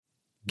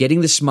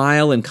Getting the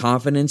smile and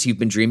confidence you've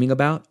been dreaming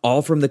about,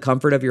 all from the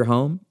comfort of your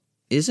home,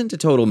 isn't a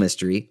total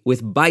mystery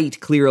with Byte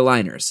clear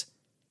aligners.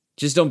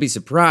 Just don't be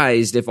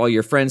surprised if all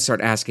your friends start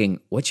asking,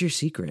 "What's your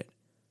secret?"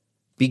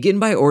 Begin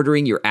by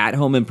ordering your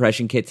at-home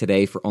impression kit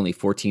today for only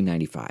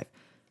 $14.95.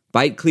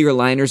 Byte clear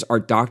aligners are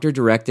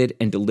doctor-directed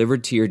and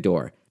delivered to your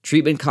door.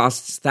 Treatment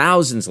costs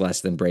thousands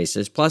less than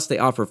braces, plus they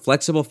offer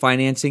flexible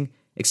financing,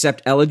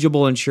 accept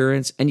eligible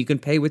insurance, and you can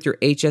pay with your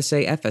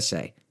HSA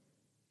FSA.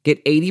 Get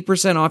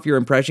 80% off your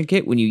impression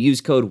kit when you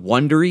use code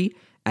WONDERY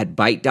at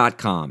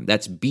Byte.com.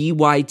 That's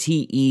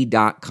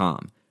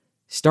BYTE.com.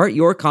 Start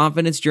your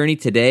confidence journey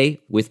today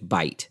with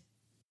Byte.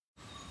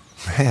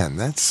 Man,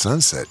 that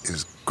sunset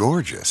is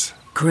gorgeous.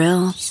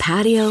 Grill,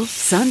 patio,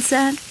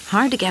 sunset.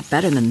 Hard to get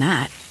better than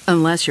that.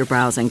 Unless you're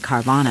browsing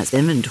Carvana's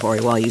inventory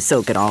while you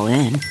soak it all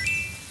in.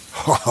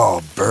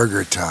 Oh,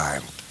 burger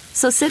time.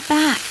 So sit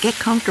back, get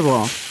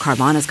comfortable.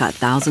 Carvana's got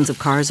thousands of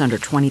cars under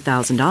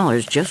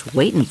 $20,000 just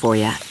waiting for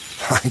you.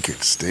 I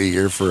could stay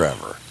here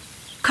forever.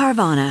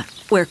 Carvana,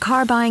 where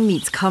car buying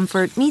meets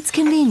comfort, meets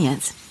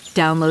convenience.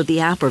 Download the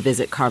app or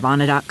visit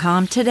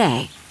Carvana.com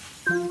today.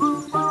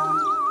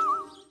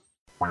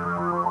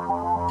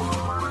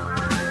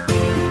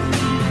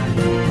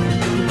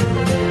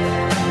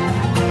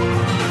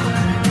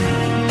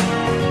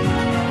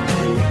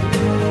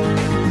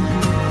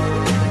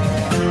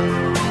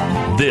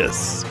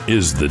 This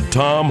is the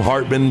Thom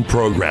Hartmann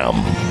Program.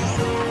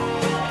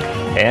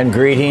 And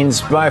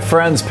greetings, my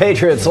friends,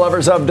 patriots,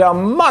 lovers of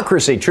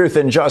democracy, truth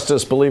and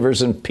justice,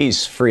 believers in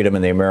peace, freedom,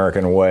 and the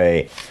American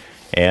way.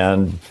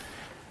 And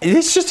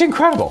it's just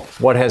incredible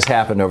what has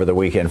happened over the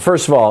weekend.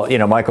 First of all,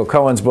 Michael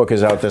Cohen's book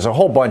is out. There's a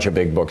whole bunch of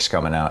big books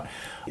coming out.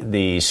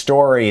 The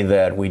story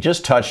that we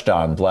just touched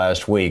on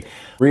last week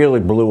really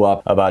blew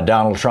up about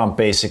Donald Trump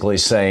basically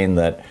saying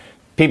that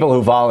people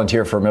who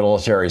volunteer for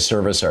military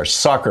service are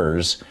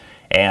suckers.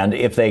 And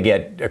if they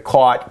get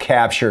caught,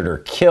 captured, or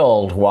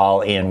killed while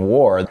in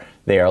war,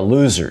 they are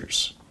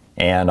losers.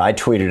 And I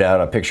tweeted out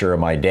a picture of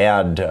my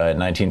dad in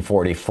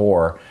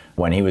 1944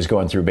 when he was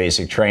going through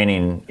basic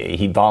training.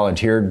 He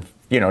volunteered,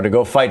 to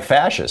go fight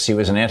fascists. He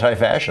was an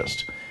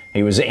anti-fascist.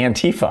 He was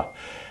Antifa.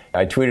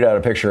 I tweeted out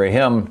a picture of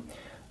him,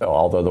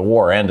 although the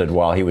war ended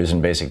while he was in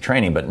basic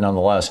training, but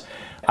nonetheless,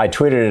 I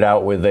tweeted it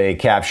out with a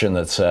caption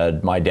that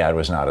said, "My dad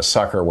was not a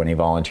sucker when he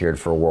volunteered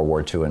for World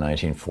War II in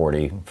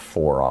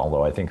 1944,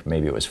 although I think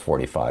maybe it was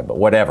 45, but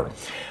whatever."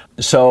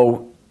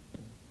 So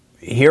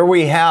here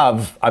we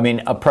have,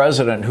 a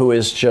president who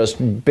is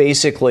just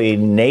basically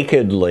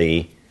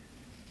nakedly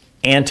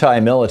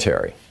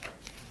anti-military.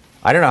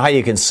 I don't know how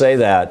you can say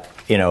that,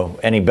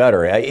 any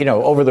better.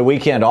 Over the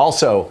weekend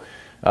also,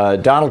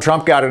 Donald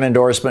Trump got an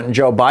endorsement and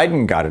Joe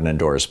Biden got an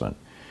endorsement.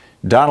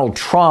 Donald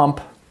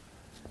Trump,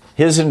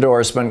 his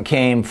endorsement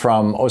came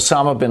from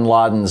Osama bin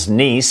Laden's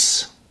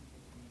niece,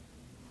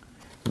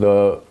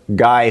 the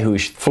guy who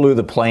flew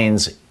the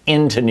planes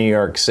into New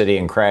York City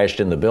and crashed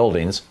in the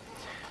buildings.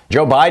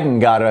 Joe Biden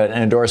got an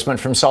endorsement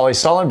from Sully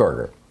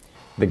Sullenberger,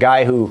 the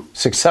guy who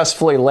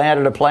successfully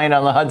landed a plane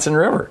on the Hudson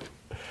River.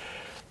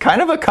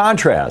 Kind of a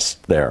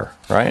contrast there,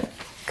 right?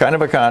 Kind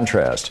of a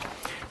contrast.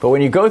 But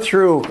when you go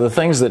through the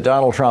things that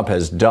Donald Trump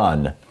has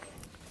done,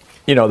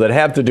 that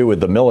have to do with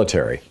the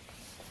military,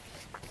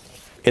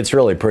 it's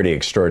really pretty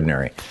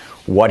extraordinary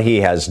what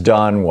he has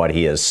done, what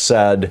he has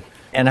said,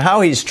 and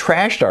how he's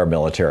trashed our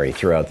military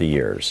throughout the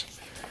years.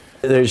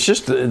 There's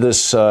just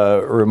this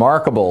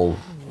remarkable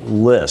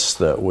list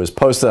that was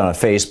posted on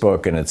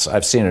Facebook, and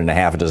I've seen it in a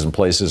half a dozen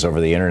places over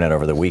the internet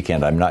over the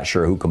weekend. I'm not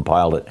sure who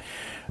compiled it,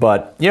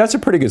 but it's a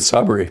pretty good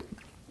summary.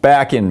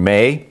 Back in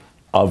May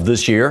of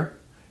this year,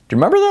 do you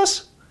remember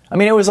this?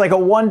 It was like a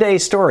one-day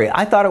story.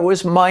 I thought it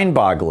was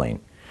mind-boggling.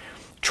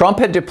 Trump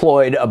had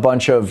deployed a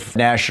bunch of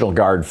National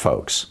Guard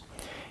folks,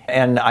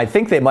 and I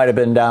think they might have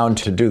been down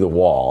to do the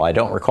wall. I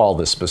don't recall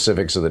the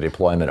specifics of the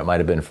deployment. It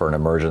might have been for an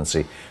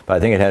emergency, but I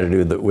think it had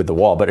to do with the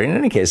wall. But in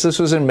any case, this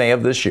was in May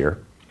of this year,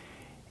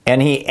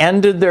 and he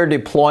ended their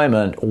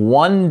deployment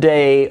one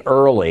day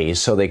early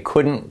so they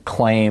couldn't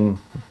claim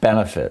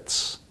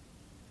benefits.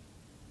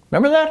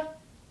 Remember that?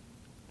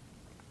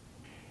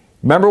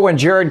 Remember when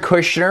Jared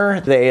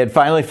Kushner, they had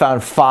finally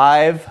found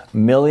 5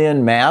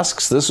 million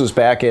masks? This was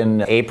back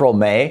in April,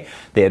 May.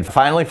 They had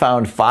finally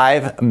found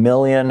 5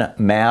 million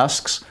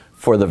masks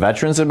for the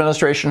Veterans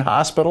Administration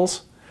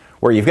hospitals,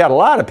 where you've got a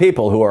lot of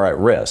people who are at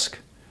risk,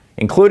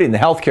 including the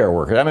healthcare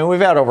workers. We've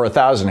had over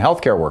 1,000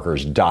 healthcare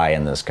workers die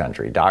in this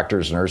country,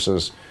 doctors,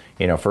 nurses,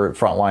 for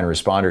frontline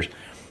responders.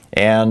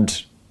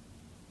 And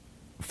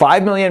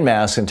 5 million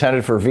masks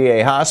intended for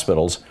VA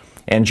hospitals.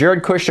 And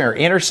Jared Kushner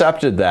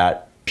intercepted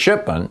that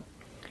shipment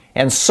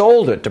and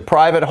sold it to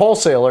private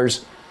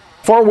wholesalers,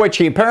 for which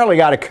he apparently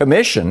got a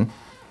commission.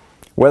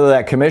 Whether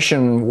that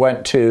commission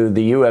went to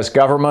the U.S.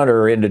 government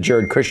or into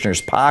Jared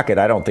Kushner's pocket,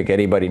 I don't think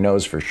anybody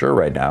knows for sure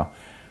right now.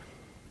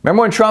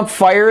 Remember when Trump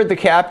fired the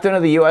captain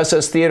of the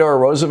USS Theodore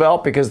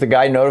Roosevelt because the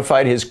guy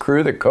notified his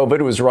crew that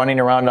COVID was running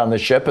around on the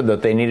ship and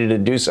that they needed to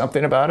do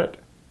something about it?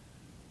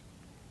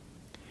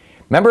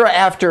 Remember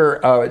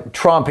after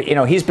Trump,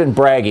 he's been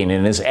bragging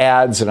in his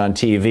ads and on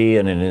TV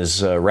and in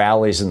his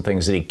rallies and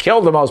things that he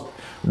killed the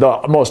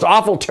most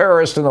awful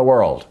terrorist in the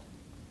world.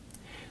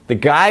 The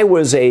guy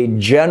was a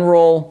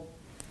general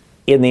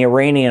in the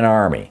Iranian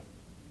army.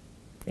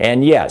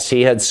 And yes,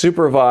 he had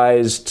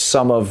supervised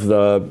some of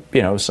the,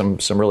 some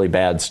really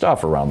bad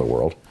stuff around the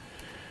world.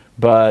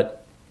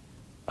 But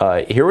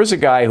here was a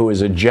guy who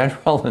was a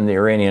general in the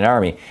Iranian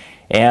army.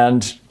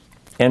 And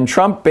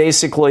Trump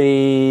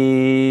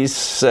basically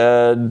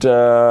said,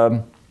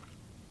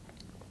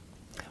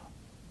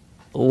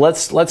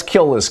 let's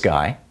kill this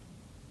guy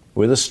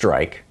with a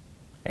strike.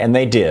 And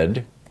they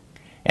did.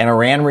 And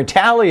Iran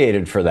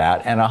retaliated for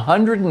that. And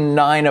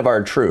 109 of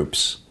our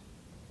troops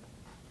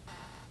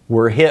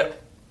were hit.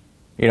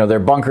 Their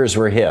bunkers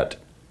were hit.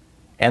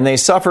 And they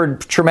suffered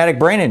traumatic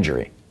brain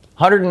injury.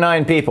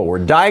 109 people were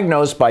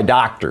diagnosed by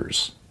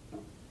doctors.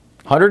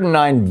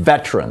 109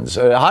 veterans,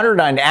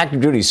 109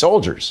 active duty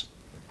soldiers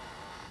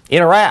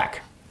in Iraq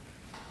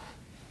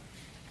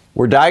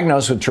were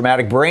diagnosed with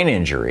traumatic brain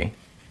injury.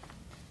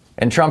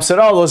 And Trump said,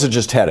 oh, those are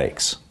just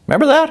headaches.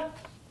 Remember that?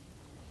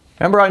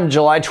 Remember on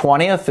July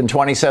 20th in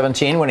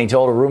 2017 when he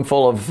told a room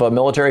full of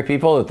military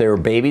people that they were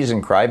babies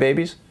and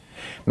crybabies?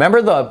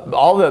 Remember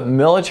all the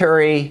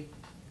military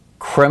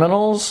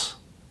criminals,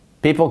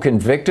 people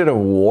convicted of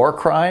war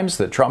crimes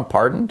that Trump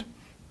pardoned?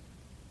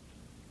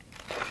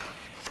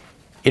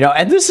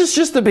 And this is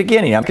just the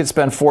beginning. I could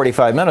spend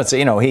 45 minutes.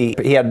 He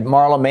had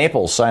Marla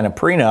Maples sign a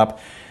prenup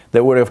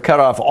that would have cut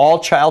off all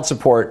child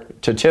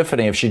support to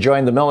Tiffany if she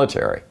joined the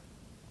military.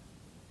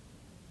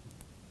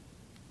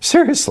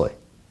 Seriously.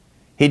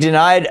 He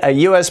denied a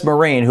U.S.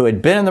 Marine who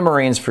had been in the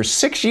Marines for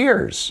 6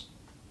 years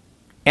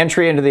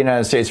entry into the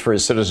United States for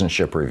his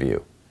citizenship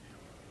review.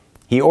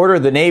 He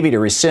ordered the Navy to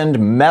rescind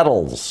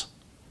medals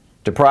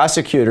to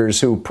prosecutors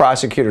who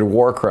prosecuted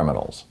war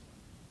criminals.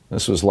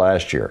 This was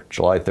last year,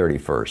 July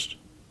 31st.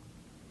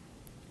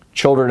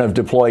 Children of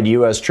deployed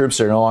U.S.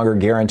 troops are no longer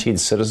guaranteed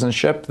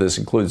citizenship. This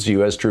includes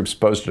U.S. troops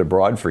posted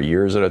abroad for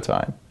years at a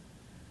time.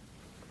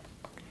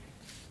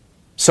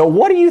 So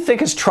what do you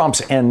think is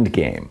Trump's end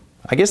game?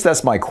 I guess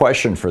that's my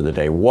question for the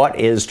day. What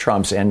is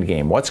Trump's end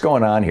game? What's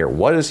going on here?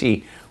 What is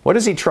he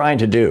trying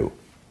to do?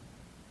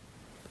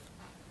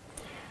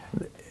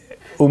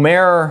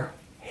 Umair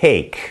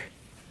Haque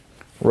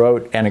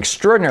wrote an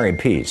extraordinary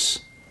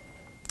piece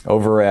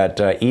over at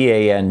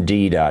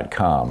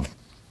eand.com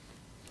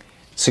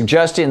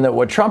suggesting that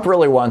what Trump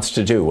really wants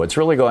to do, what's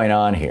really going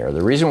on here,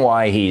 the reason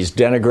why he's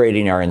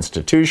denigrating our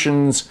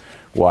institutions,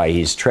 why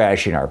he's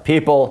trashing our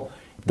people,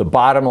 the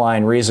bottom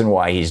line reason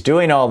why he's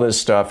doing all this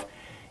stuff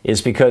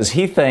is because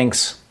he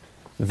thinks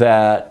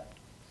that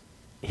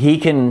he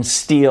can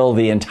steal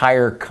the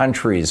entire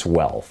country's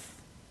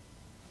wealth.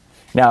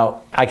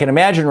 Now, I can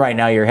imagine right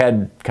now your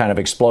head kind of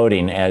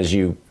exploding as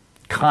you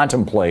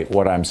contemplate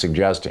what I'm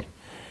suggesting.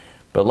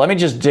 But let me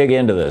just dig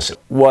into this.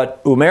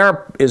 What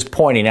Umair is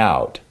pointing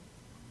out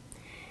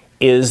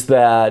is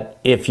that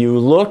if you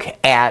look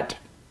at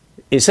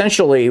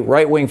essentially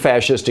right-wing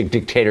fascistic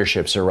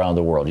dictatorships around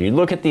the world, you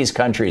look at these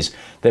countries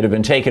that have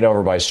been taken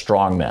over by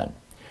strongmen.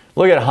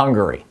 Look at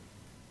Hungary.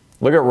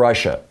 Look at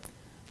Russia.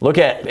 Look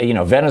at,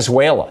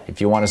 Venezuela, if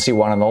you want to see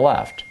one on the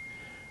left.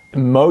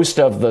 Most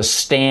of the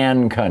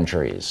Stan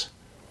countries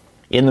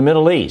in the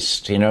Middle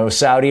East,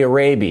 Saudi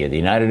Arabia, the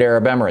United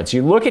Arab Emirates.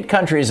 You look at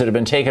countries that have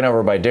been taken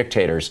over by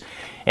dictators,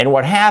 and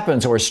what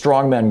happens, or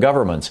strongman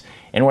governments,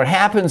 and what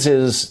happens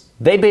is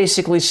they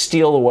basically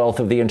steal the wealth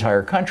of the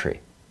entire country.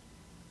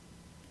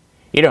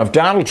 If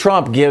Donald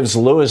Trump gives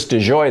Louis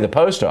DeJoy the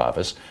post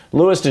office,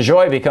 Louis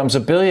DeJoy becomes a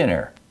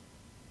billionaire.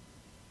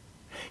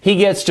 He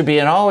gets to be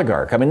an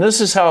oligarch. This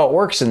is how it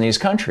works in these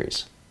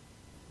countries.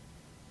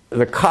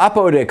 The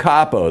capo de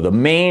capo, the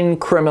main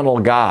criminal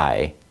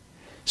guy,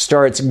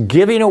 starts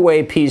giving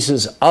away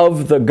pieces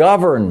of the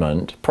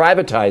government,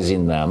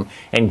 privatizing them,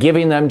 and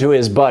giving them to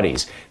his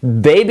buddies.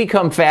 They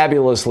become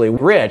fabulously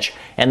rich,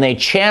 and they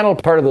channel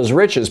part of those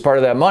riches, part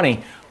of that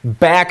money,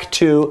 back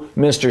to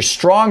Mr.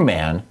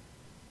 Strongman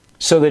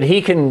so that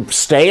he can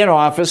stay in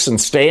office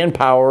and stay in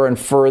power and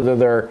further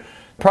their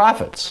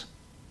profits.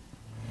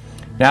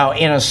 Now,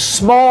 in a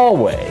small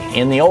way,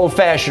 in the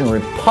old-fashioned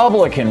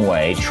Republican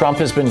way, Trump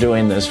has been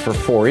doing this for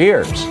 4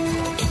 years.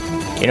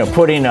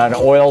 Putting an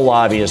oil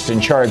lobbyist in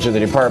charge of the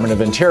Department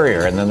of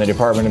Interior, and then the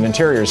Department of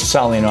Interior is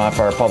selling off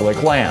our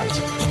public lands.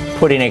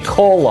 Putting a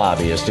coal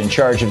lobbyist in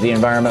charge of the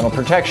Environmental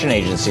Protection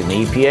Agency, and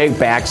the EPA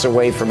backs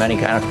away from any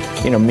kind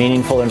of,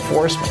 meaningful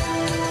enforcement.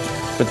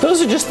 But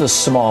those are just the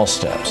small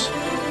steps.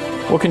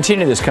 We'll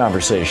continue this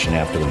conversation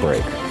after the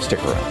break.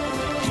 Stick around.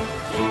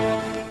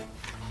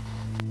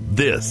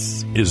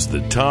 This is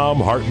the Thom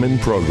Hartmann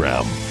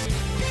Program.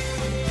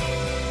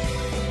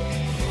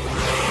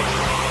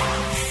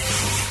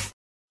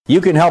 You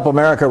can help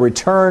America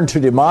return to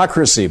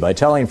democracy by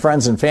telling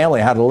friends and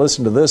family how to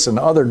listen to this and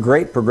other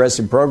great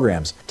progressive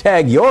programs.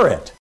 Tag You're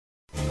It.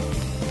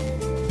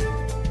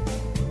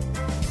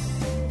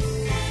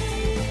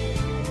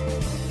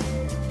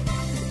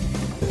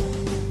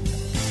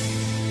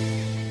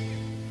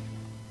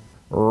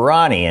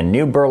 Ronnie in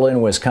New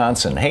Berlin,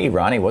 Wisconsin. Hey,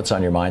 Ronnie, what's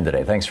on your mind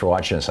today? Thanks for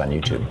watching us on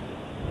YouTube.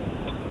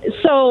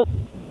 So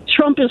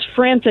Trump is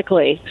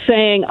frantically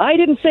saying, I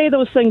didn't say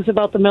those things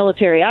about the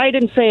military. I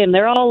didn't say them.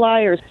 They're all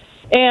liars.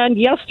 And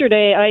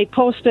yesterday I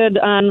posted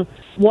on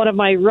one of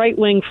my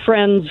right-wing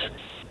friends'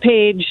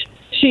 page,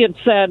 she had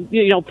said,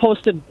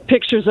 posted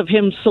pictures of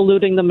him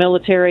saluting the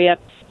military at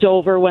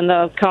Dover when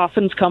the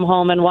coffins come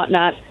home and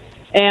whatnot.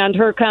 And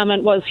her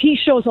comment was, he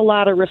shows a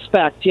lot of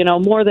respect,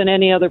 more than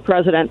any other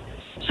president.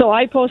 So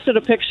I posted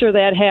a picture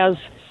that has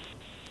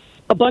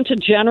a bunch of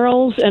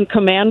generals and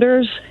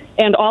commanders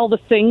and all the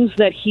things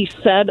that he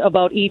said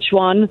about each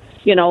one,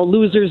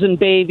 losers and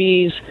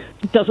babies,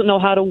 doesn't know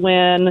how to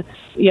win,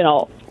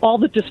 all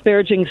the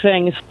disparaging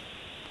things.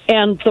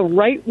 And the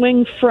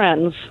right-wing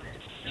friends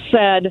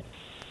said,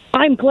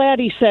 I'm glad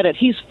he said it.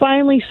 He's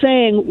finally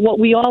saying what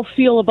we all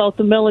feel about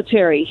the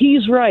military.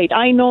 He's right.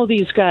 I know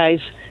these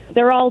guys.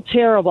 They're all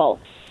terrible.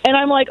 And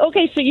I'm like,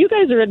 okay, so you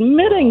guys are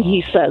admitting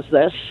he says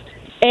this,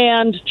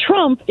 and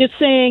Trump is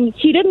saying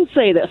he didn't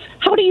say this.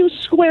 How do you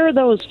square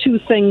those two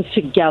things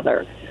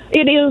together?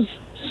 It is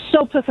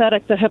so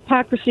pathetic. The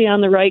hypocrisy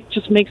on the right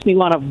just makes me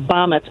want to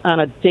vomit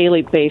on a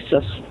daily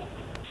basis.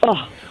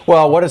 Ugh.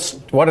 Well, what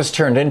it's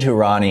turned into,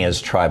 Ronnie,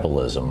 is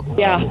tribalism.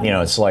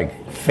 Yeah. It's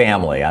like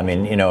family. I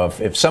mean,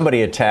 if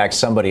somebody attacks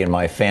somebody in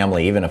my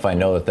family, even if I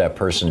know that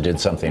person did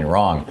something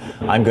wrong,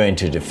 I'm going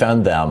to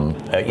defend them,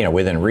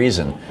 within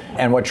reason.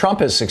 And what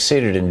Trump has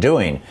succeeded in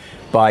doing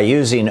by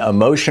using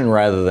emotion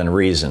rather than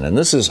reason. And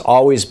this has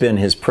always been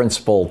his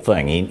principal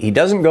thing. He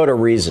doesn't go to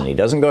reason. He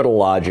doesn't go to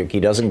logic. He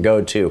doesn't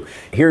go to,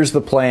 here's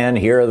the plan,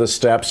 here are the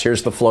steps,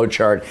 here's the flow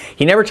chart.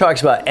 He never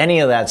talks about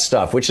any of that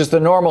stuff, which is the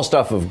normal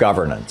stuff of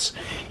governance.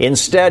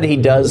 Instead, he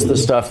does the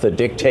stuff that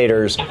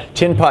dictators,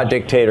 tin pot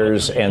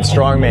dictators, and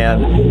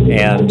strongman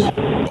and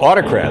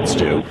autocrats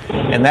do.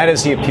 And that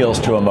is he appeals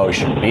to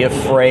emotion. Be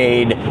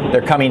afraid.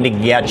 They're coming to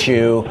get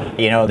you.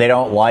 They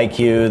don't like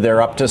you.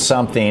 They're up to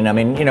something. I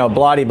mean,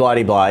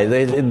 blah-de-blah-de.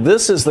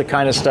 This is the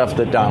kind of stuff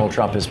that Donald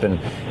Trump has been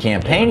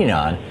campaigning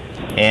on,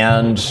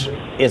 and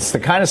it's the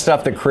kind of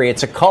stuff that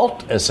creates a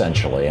cult,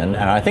 essentially. And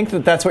I think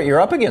that's what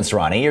you're up against,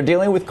 Ronnie. You're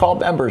dealing with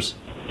cult members.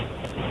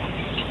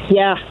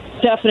 Yeah,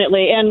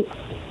 definitely. And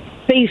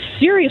they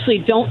seriously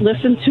don't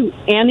listen to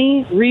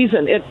any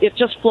reason. It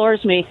just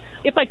floors me.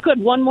 If I could,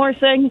 one more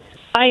thing.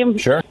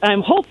 Sure.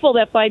 I'm hopeful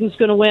that Biden's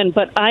going to win,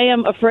 but I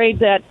am afraid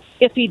that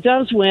if he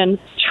does win,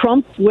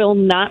 Trump will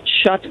not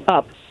shut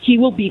up. He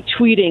will be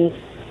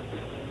tweeting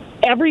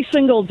every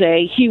single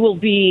day. He will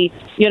be,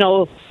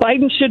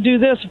 Biden should do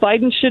this,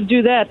 Biden should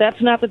do that. That's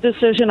not the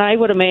decision I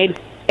would have made.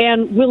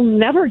 And we'll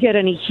never get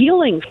any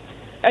healing.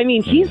 I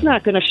mean, he's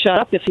not going to shut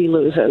up if he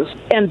loses.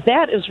 And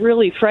that is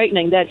really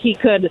frightening, that he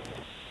could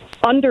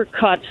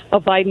undercut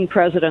a Biden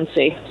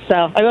presidency. So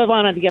I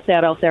wanted to get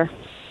that out there.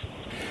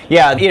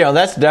 Yeah,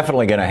 that's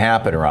definitely going to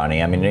happen,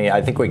 Ronnie. I mean,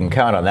 I think we can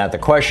count on that. The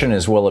question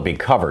is, will it be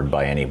covered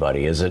by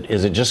anybody? Is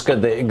it just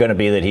going to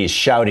be that he's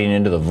shouting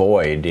into the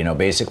void,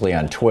 basically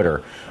on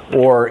Twitter?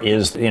 Or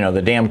is,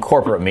 the damn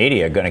corporate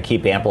media going to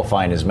keep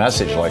amplifying his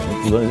message like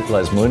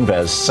Les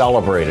Moonves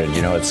celebrated,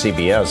 at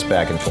CBS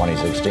back in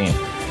 2016?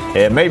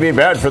 It may be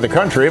bad for the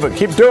country, but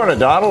keep doing it,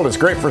 Donald. It's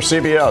great for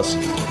CBS.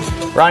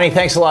 Ronnie,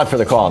 thanks a lot for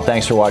the call. And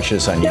thanks for watching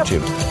us on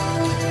YouTube.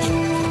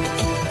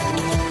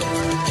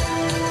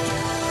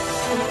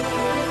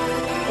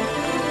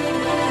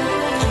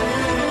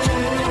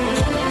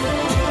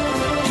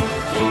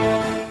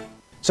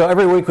 So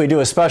every week we do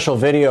a special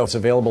video. It's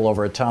available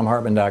over at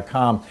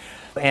TomHartman.com.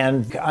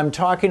 And I'm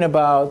talking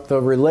about the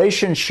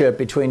relationship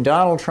between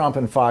Donald Trump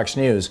and Fox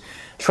News.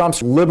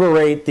 Trump's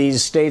liberate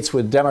these states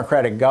with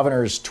Democratic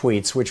governors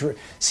tweets, which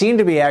seem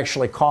to be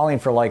actually calling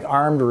for like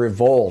armed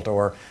revolt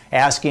or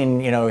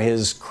asking,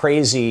 his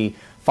crazy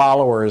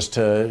followers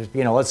to,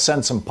 let's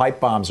send some pipe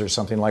bombs or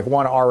something like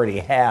one already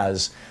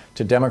has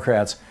to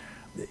Democrats.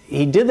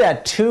 He did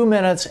that 2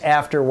 minutes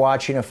after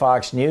watching a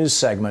Fox News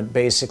segment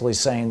basically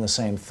saying the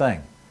same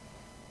thing.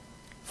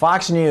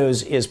 Fox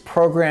News is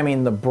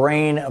programming the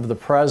brain of the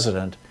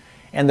president,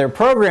 and their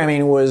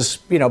programming was,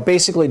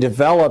 basically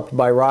developed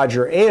by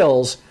Roger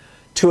Ailes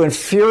to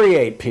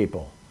infuriate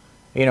people.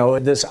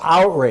 This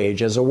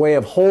outrage as a way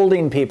of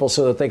holding people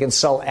so that they can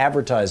sell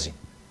advertising.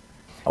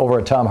 Over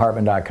at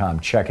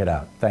TomHartman.com. Check it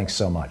out. Thanks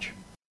so much.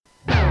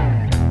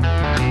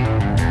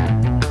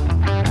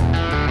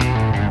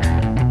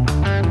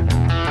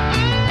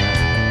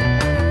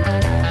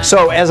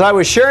 So, as I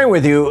was sharing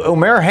with you,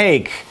 Umair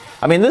Haque,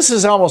 this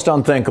is almost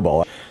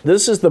unthinkable.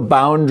 This is the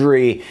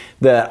boundary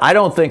that I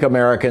don't think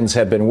Americans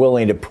have been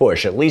willing to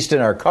push, at least in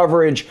our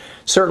coverage,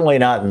 certainly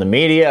not in the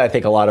media. I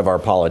think a lot of our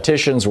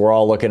politicians were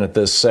all looking at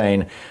this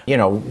saying,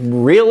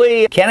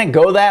 really? Can it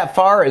go that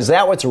far? Is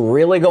that what's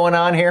really going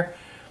on here?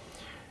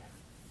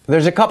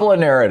 There's a couple of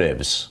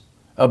narratives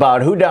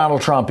about who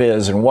Donald Trump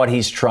is and what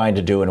he's trying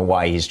to do and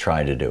why he's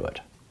trying to do it.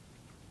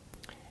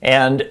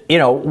 And,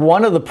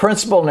 one of the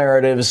principal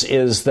narratives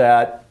is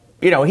that,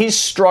 he's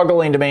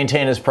struggling to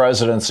maintain his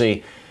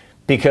presidency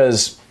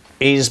because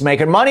he's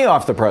making money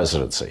off the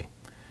presidency.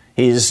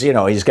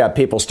 He's got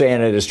people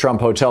staying at his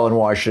Trump hotel in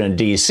Washington,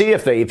 D.C.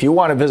 If you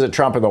want to visit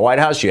Trump in the White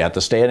House, you have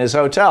to stay in his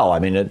hotel. I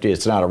mean,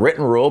 it's not a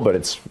written rule,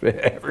 but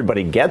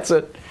everybody gets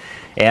it.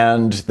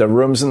 And the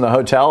rooms in the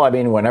hotel, I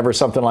mean, whenever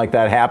something like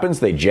that happens,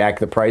 they jack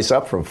the price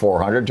up from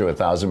 $400 to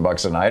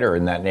 $1,000 a night, or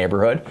in that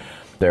neighborhood.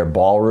 Their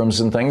ballrooms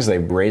and things, they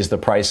raise the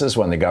prices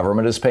when the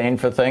government is paying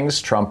for things.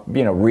 Trump,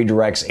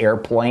 redirects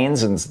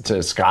airplanes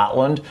to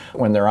Scotland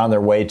when they're on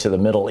their way to the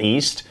Middle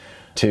East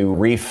to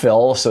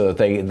refill so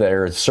that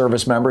their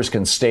service members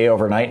can stay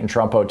overnight in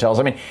Trump hotels.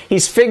 I mean,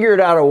 he's figured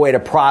out a way to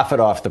profit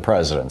off the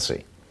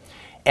presidency,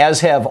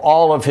 as have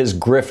all of his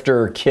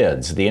grifter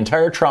kids. The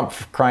entire Trump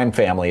crime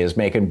family is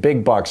making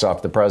big bucks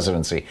off the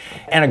presidency.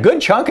 And a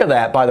good chunk of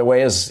that, by the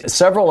way, is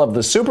several of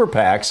the super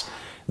PACs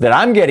that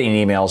I'm getting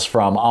emails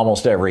from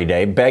almost every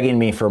day begging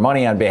me for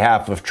money on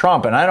behalf of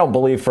Trump. And I don't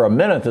believe for a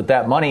minute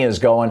that money is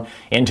going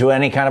into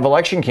any kind of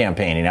election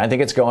campaigning. I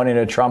think it's going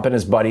into Trump and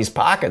his buddies'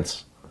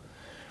 pockets.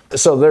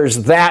 So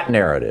there's that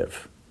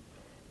narrative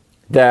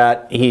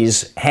that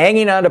he's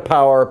hanging on to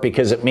power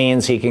because it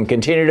means he can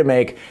continue to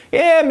make,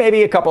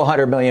 maybe a couple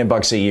 $100 million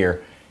a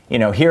year,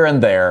 here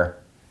and there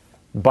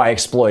by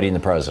exploiting the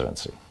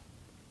presidency.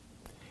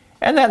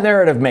 And that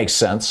narrative makes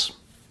sense.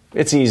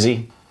 It's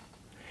easy.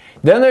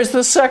 Then there's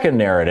the second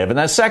narrative, and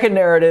that second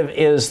narrative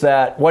is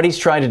that what he's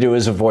trying to do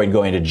is avoid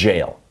going to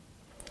jail.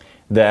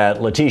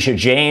 That Letitia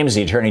James,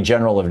 the Attorney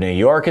General of New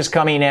York, is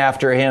coming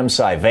after him.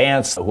 Cy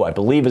Vance, who I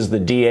believe is the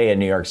DA in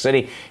New York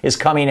City, is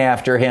coming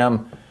after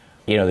him.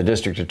 The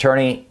district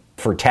attorney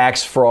for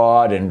tax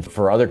fraud and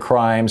for other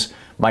crimes.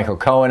 Michael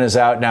Cohen is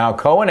out now.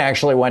 Cohen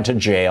actually went to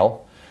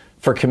jail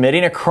for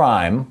committing a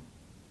crime,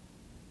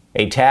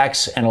 a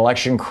tax and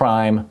election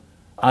crime,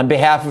 on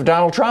behalf of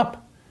Donald Trump.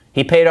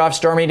 He paid off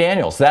Stormy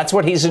Daniels. That's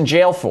what he's in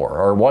jail for,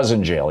 or was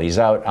in jail. He's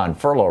out on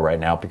furlough right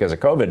now because of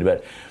COVID.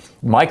 But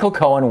Michael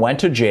Cohen went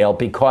to jail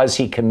because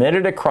he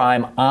committed a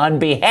crime on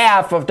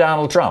behalf of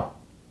Donald Trump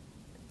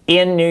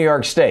in New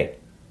York State.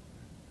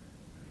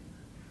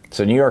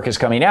 So New York is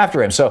coming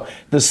after him. So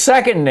the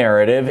second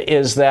narrative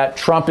is that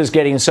Trump is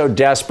getting so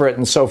desperate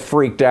and so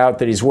freaked out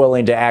that he's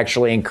willing to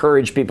actually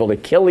encourage people to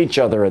kill each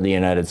other in the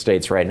United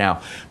States right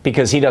now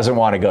because he doesn't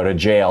want to go to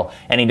jail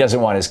and he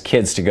doesn't want his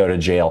kids to go to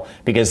jail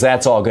because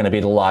that's all going to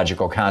be the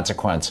logical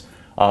consequence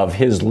of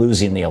his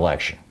losing the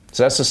election.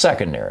 So that's the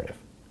second narrative.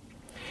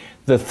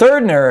 The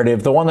third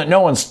narrative, the one that no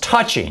one's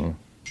touching,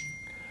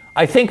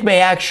 I think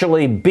may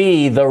actually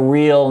be the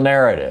real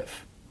narrative.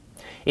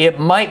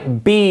 It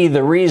might be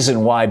the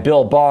reason why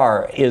Bill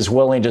Barr is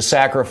willing to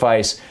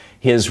sacrifice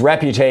his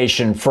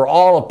reputation for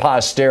all of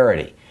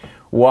posterity,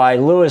 why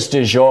Louis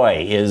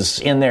DeJoy is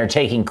in there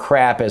taking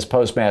crap as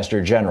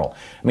Postmaster General.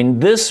 I mean,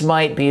 this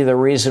might be the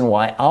reason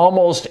why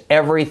almost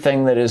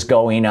everything that is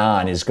going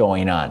on is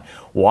going on.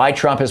 Why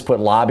Trump has put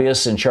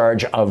lobbyists in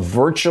charge of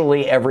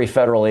virtually every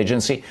federal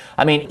agency.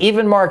 I mean,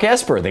 even Mark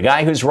Esper, the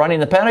guy who's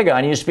running the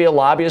Pentagon, used to be a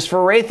lobbyist for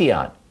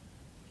Raytheon.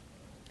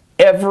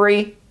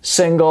 Every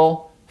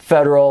single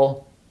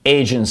federal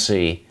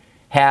agency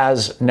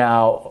has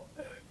now,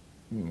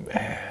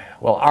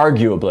 well,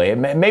 arguably,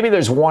 maybe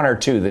there's one or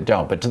two that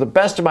don't, but to the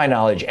best of my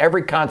knowledge,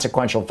 every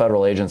consequential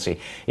federal agency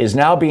is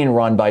now being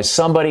run by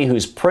somebody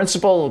whose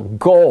principal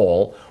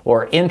goal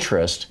or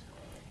interest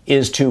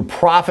is to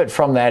profit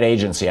from that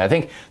agency. I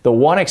think the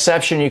one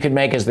exception you could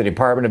make is the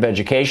Department of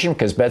Education,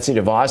 because Betsy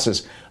DeVos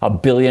is a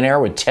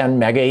billionaire with 10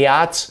 mega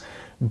yachts,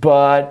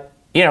 but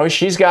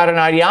she's got an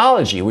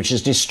ideology, which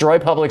is destroy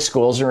public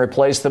schools and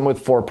replace them with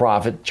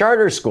for-profit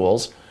charter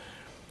schools.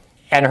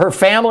 And her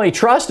family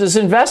trust is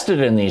invested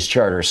in these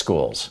charter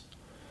schools.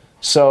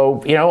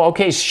 So,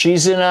 okay,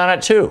 she's in on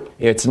it too.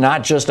 It's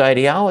not just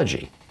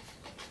ideology.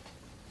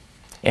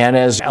 And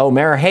as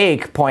Omer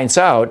Haik points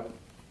out,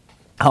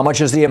 how much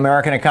is the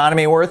American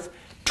economy worth?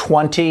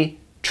 $20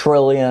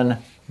 trillion.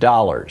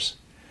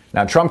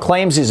 Now, Trump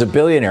claims he's a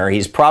billionaire.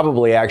 He's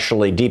probably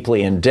actually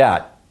deeply in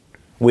debt.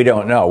 We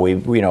don't know.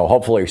 We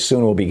hopefully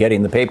soon we'll be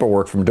getting the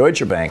paperwork from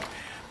Deutsche Bank.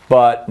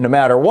 But no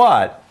matter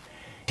what,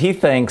 he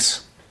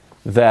thinks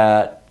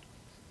that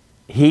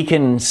he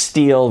can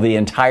steal the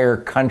entire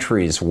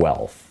country's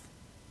wealth.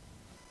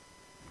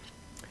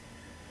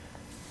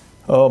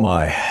 Oh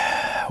my,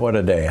 what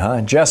a day, huh?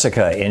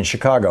 Jessica in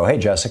Chicago. Hey,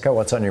 Jessica,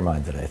 what's on your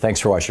mind today?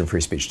 Thanks for watching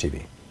Free Speech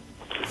TV.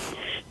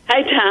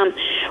 Hi, Tom.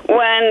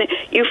 When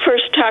you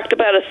first talked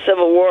about a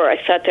civil war, I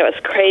thought that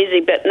was crazy,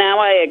 but now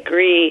I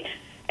agree.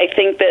 I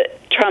think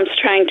that Trump's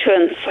trying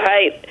to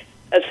incite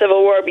a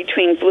civil war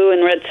between blue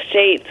and red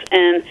states.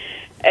 And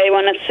I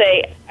want to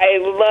say I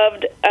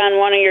loved on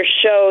one of your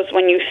shows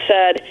when you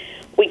said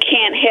we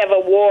can't have a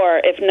war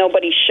if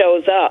nobody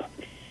shows up.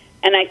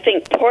 And I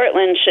think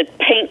Portland should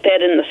paint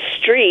that in the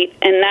street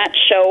and not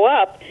show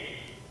up.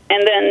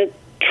 And then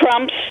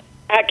Trump's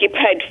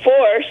occupied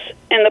force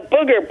and the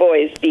Booger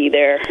Boys be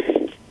there.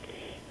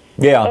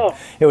 Yeah,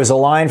 It was a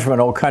line from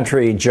an old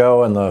Country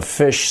Joe and the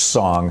Fish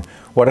song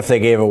What if they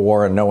gave a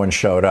war and no one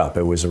showed up?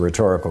 It was a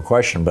rhetorical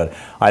question, but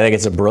I think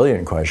it's a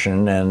brilliant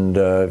question. And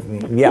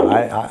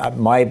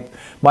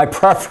my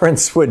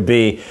preference would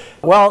be,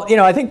 well,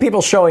 I think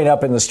people showing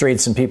up in the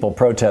streets and people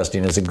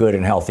protesting is a good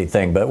and healthy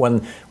thing. But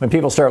when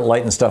people start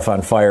lighting stuff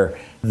on fire,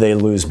 they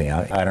lose me.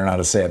 I don't know how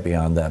to say it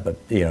beyond that, but,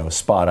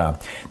 spot on.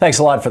 Thanks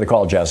a lot for the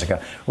call,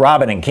 Jessica.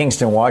 Robin in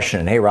Kingston,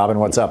 Washington. Hey, Robin,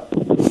 what's up?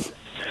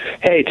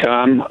 Hey,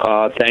 Tom.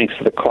 Thanks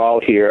for the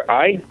call here.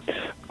 I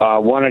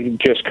want to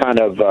just kind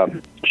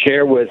of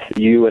share with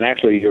you and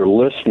actually your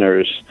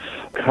listeners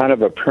kind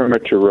of a primer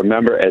to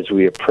remember as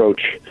we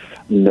approach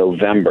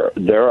November.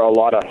 There are a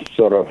lot of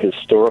sort of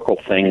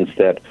historical things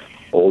that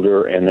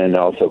older and then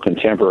also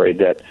contemporary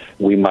that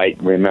we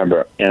might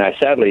remember. And I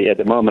sadly, at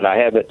the moment, I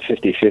have it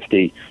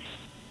 50-50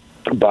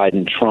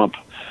 Biden-Trump.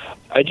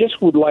 I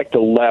just would like the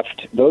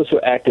left, those who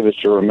are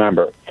activists, to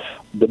remember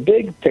the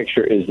big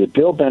picture is that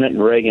Bill Bennett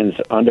and Reagan's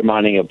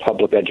undermining of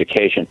public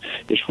education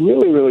is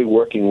really, really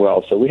working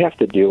well. So we have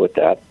to deal with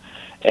that.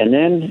 And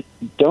then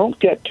don't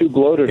get too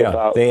gloated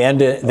about.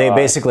 They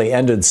basically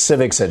ended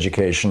civics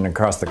education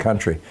across the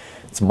country.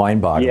 It's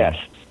mind-boggling. Yes,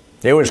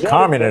 it was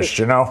communist,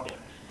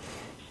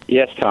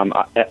 Yes, Tom,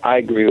 I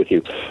agree with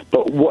you.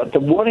 But what the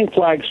warning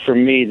flags for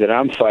me that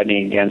I'm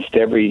fighting against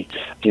every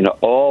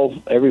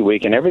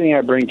week, and everything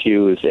I bring to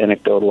you is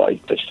anecdotal. I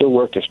still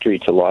work the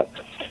streets a lot.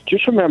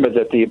 Just remember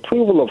that the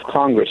approval of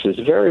Congress is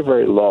very,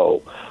 very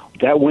low.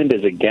 That wind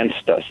is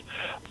against us.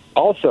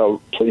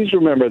 Also, please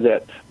remember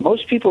that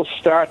most people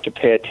start to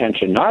pay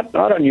attention, not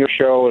on your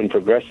show in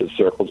progressive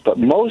circles, but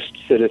most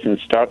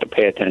citizens start to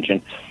pay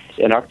attention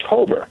in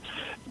October.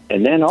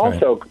 And then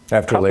also,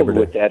 after Labor Day,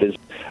 with that is,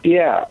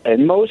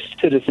 and most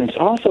citizens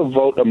also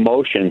vote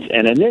emotions.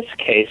 And in this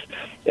case,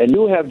 and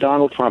you have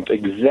Donald Trump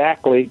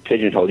exactly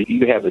pigeonholed.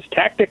 You have his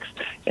tactics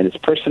and his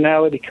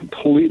personality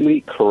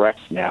completely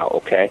correct now,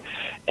 okay?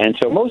 And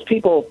so most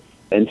people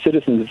and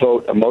citizens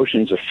vote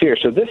emotions of fear.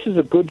 So this is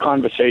a good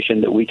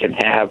conversation that we can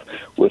have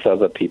with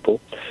other people.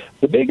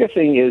 The bigger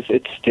thing is,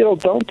 it's still,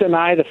 don't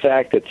deny the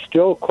fact that it's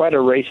still quite a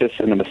racist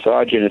and a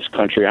misogynist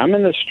country. I'm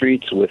in the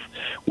streets with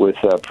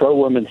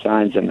pro-women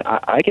signs, and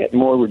I get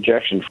more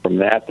rejection from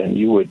that than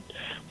you would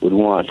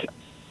want.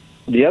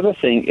 The other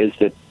thing is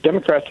that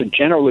Democrats are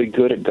generally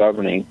good at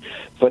governing,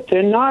 but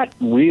they're not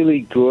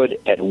really good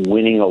at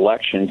winning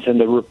elections, and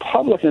the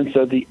Republicans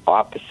are the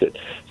opposite.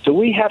 So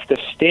we have to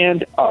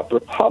stand up.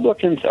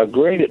 Republicans are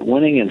great at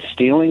winning and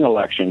stealing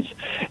elections,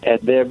 and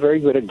they're very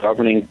good at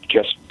governing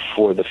just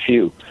for the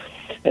few.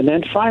 And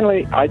then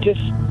finally, I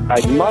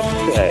must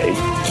say,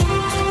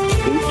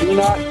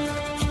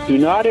 do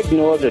not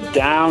ignore the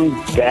down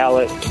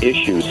ballot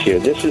issues here.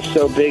 This is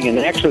so big, and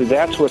actually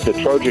that's what the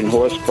Trojan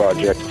Horse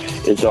Project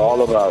is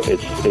all about.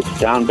 It's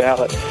down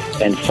ballot.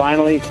 And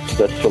finally,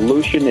 the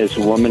solution is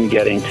women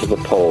getting to the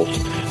polls.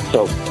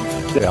 So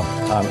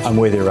I'm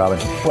with you, Robin.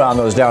 Well, on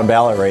those down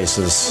ballot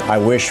races, I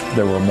wish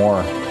there were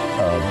more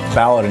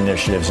ballot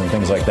initiatives and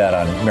things like that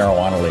on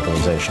marijuana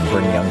legalization,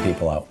 bring young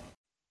people out.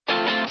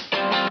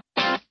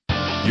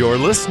 You're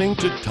listening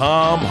to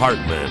Thom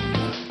Hartmann.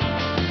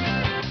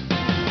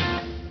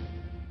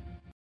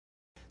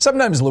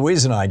 Sometimes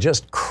Louise and I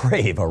just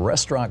crave a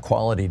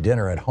restaurant-quality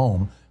dinner at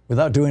home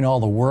without doing all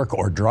the work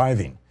or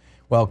driving.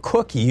 Well,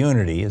 Cook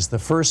Unity is the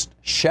first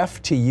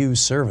chef-to-you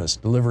service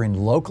delivering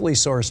locally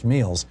sourced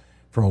meals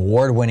from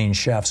award-winning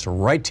chefs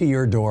right to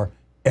your door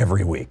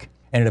every week.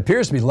 And it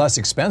appears to be less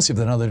expensive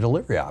than other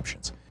delivery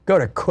options. Go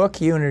to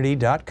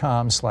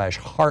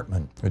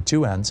cookunity.com/Hartman with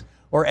 2 N's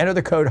or enter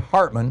the code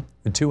Hartman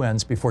with 2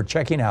 N's before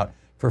checking out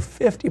for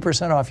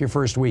 50% off your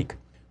first week.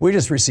 We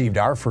just received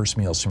our first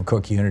meals from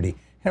Cook Unity,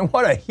 and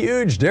what a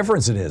huge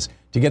difference it is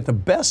to get the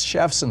best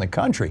chefs in the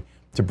country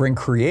to bring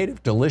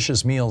creative,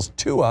 delicious meals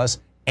to us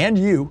and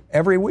you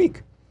every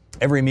week.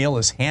 Every meal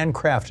is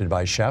handcrafted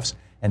by chefs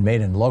and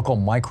made in local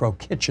micro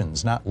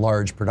kitchens, not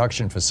large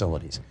production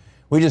facilities.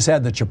 We just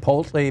had the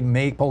Chipotle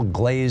maple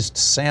glazed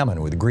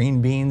salmon with green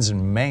beans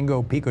and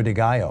mango pico de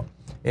gallo.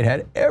 It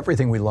had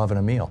everything we love in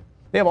a meal.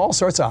 They have all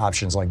sorts of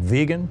options like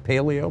vegan,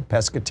 paleo,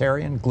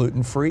 pescatarian,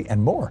 gluten-free,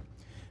 and more.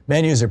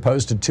 Menus are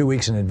posted 2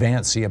 weeks in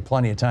advance, so you have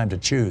plenty of time to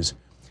choose.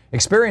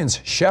 Experience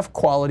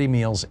chef-quality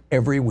meals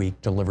every week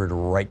delivered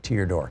right to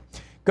your door.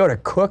 Go to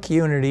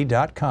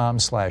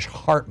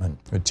cookunity.com/Hartman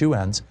with 2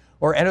 N's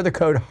or enter the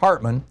code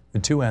Hartman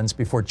with 2 N's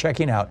before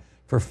checking out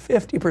for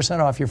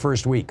 50% off your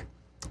first week.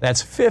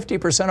 That's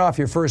 50% off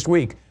your first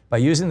week by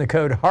using the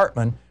code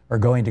Hartman or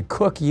going to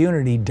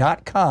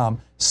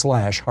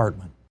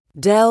cookunity.com/Hartman.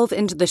 Delve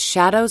into the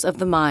shadows of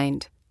the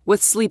mind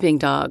with Sleeping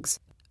Dogs,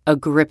 a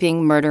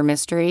gripping murder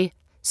mystery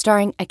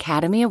starring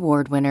Academy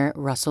Award winner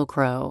Russell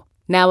Crowe.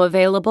 Now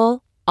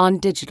available on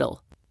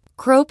digital.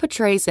 Crowe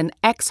portrays an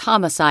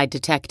ex-homicide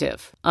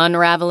detective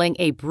unraveling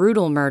a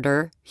brutal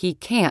murder he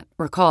can't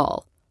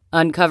recall.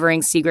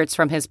 Uncovering secrets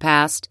from his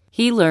past,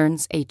 he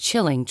learns a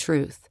chilling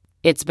truth.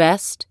 It's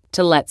best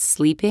to let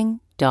sleeping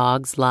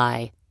dogs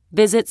lie.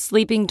 Visit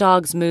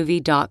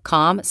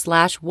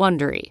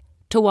sleepingdogsmovie.com/Wondery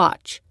to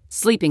watch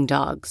Sleeping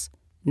Dogs,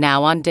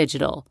 now on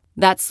digital.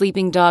 That's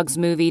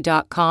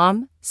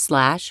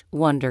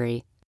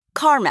sleepingdogsmovie.com/Wondery.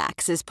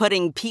 CarMax is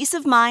putting peace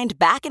of mind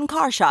back in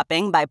car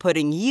shopping by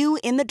putting you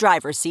in the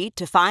driver's seat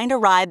to find a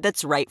ride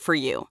that's right for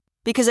you.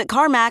 Because at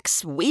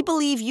CarMax, we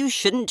believe you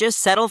shouldn't just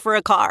settle for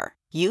a car.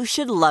 You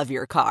should love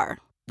your car.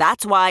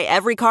 That's why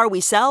every car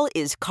we sell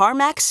is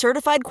CarMax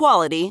certified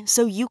quality,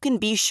 so you can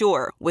be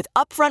sure with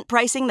upfront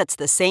pricing that's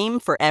the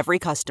same for every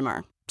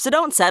customer. So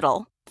don't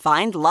settle.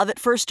 Find love at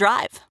first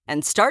drive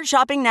and start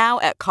shopping now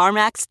at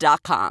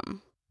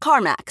CarMax.com.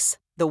 CarMax,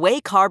 the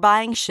way car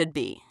buying should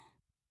be.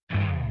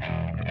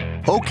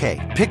 Okay,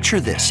 picture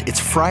this. It's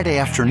Friday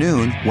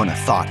afternoon when a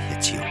thought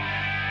hits you.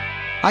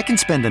 I can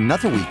spend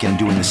another weekend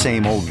doing the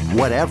same old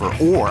whatever,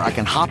 or I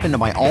can hop into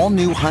my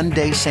all-new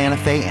Hyundai Santa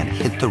Fe and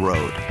hit the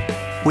road.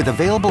 With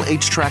available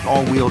H-Track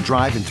all-wheel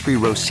drive and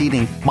 3-row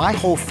seating, my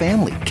whole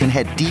family can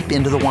head deep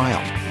into the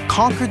wild.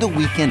 Conquer the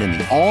weekend in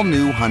the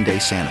all-new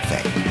Hyundai Santa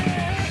Fe.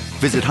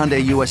 Visit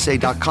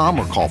HyundaiUSA.com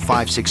or call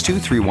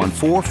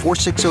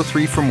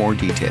 562-314-4603 for more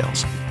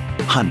details.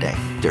 Hyundai,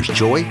 there's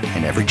joy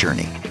in every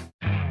journey.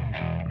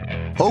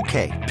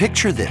 Okay,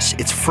 picture this.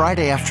 It's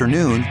Friday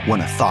afternoon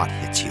when a thought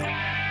hits you.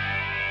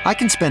 I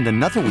can spend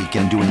another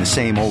weekend doing the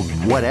same old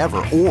whatever,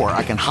 or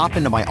I can hop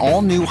into my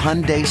all-new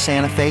Hyundai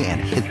Santa Fe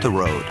and hit the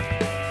road.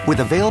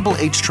 With available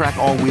H-Track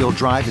all-wheel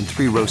drive and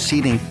 3-row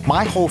seating,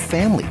 my whole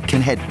family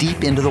can head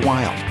deep into the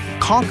wild.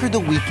 Conquer the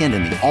weekend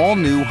in the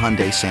all-new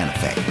Hyundai Santa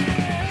Fe.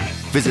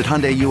 Visit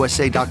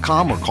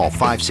HyundaiUSA.com or call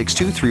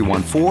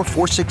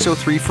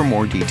 562-314-4603 for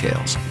more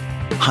details.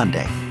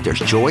 Hyundai, there's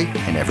joy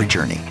in every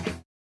journey.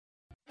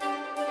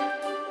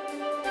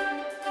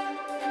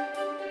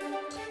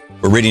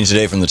 We're reading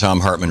today from the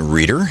Thom Hartmann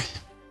Reader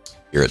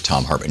here at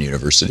Thom Hartmann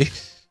University.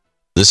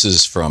 This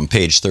is from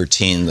page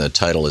 13. The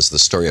title is The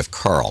Story of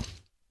Carl.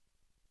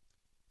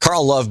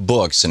 Carl loved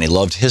books and he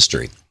loved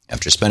history.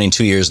 After spending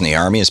 2 years in the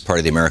Army as part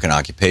of the American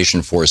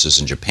occupation forces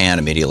in Japan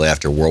immediately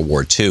after World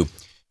War II,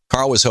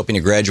 Carl was hoping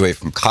to graduate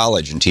from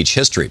college and teach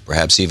history,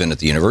 perhaps even at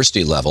the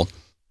university level,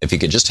 if he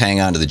could just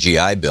hang on to the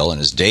GI Bill and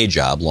his day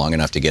job long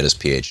enough to get his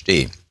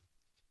PhD.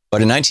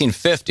 But in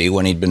 1950,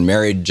 when he'd been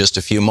married just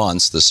a few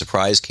months, the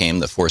surprise came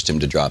that forced him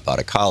to drop out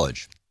of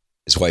college.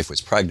 His wife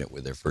was pregnant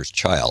with their first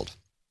child.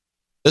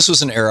 This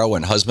was an era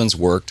when husbands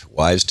worked,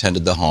 wives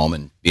tended the home,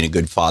 and being a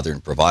good father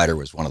and provider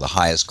was one of the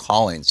highest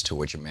callings to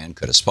which a man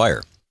could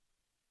aspire.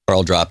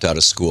 Carl dropped out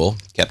of school,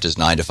 kept his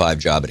 9-to-5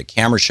 job at a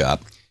camera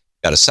shop,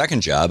 got a second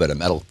job at a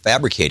metal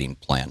fabricating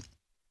plant,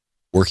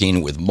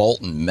 working with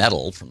molten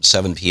metal from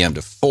 7 p.m.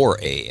 to 4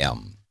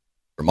 a.m.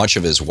 For much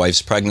of his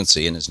wife's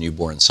pregnancy and his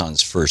newborn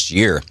son's first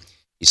year,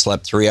 he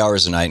slept 3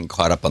 hours a night and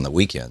caught up on the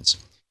weekends.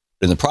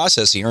 But in the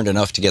process, he earned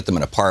enough to get them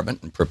an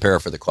apartment and prepare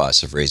for the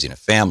costs of raising a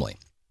family.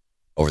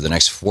 Over the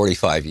next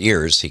 45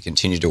 years, he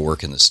continued to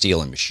work in the steel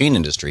and machine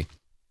industry.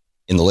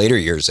 In the later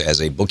years,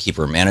 as a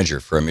bookkeeper manager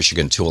for a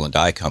Michigan tool and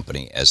die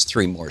company, as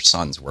 3 more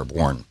sons were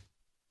born.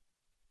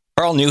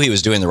 Carl knew he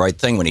was doing the right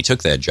thing when he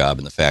took that job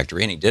in the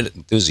factory, and he did it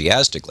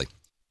enthusiastically.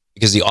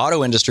 Because the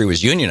auto industry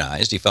was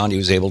unionized, he found he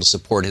was able to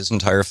support his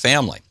entire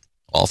family,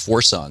 all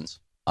 4 sons,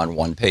 on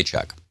one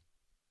paycheck.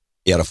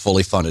 He had a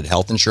fully funded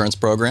health insurance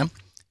program,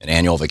 an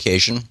annual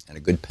vacation, and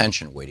a good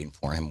pension waiting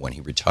for him when he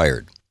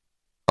retired.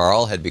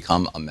 Carl had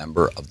become a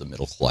member of the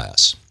middle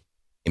class.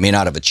 He may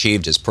not have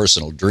achieved his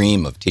personal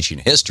dream of teaching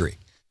history,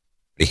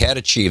 but he had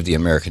achieved the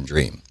American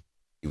dream.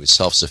 He was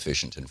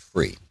self-sufficient and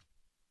free.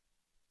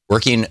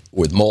 Working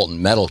with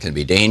molten metal can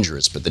be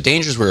dangerous, but the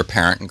dangers were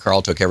apparent, and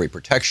Carl took every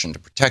protection to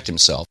protect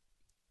himself.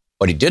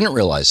 What he didn't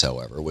realize,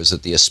 however, was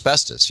that the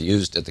asbestos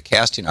used at the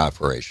casting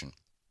operation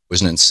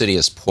was an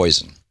insidious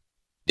poison.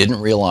 He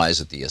didn't realize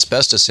that the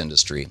asbestos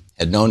industry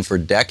had known for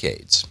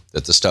decades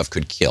that the stuff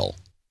could kill,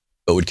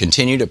 but would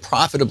continue to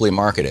profitably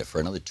market it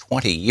for another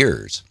 20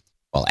 years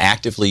while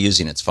actively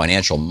using its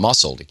financial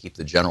muscle to keep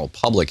the general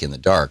public in the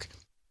dark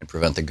and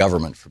prevent the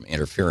government from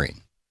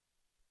interfering.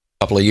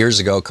 A couple of years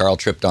ago, Carl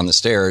tripped on the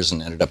stairs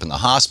and ended up in the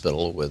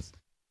hospital with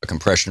a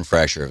compression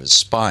fracture of his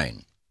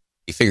spine.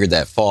 He figured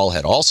that fall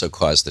had also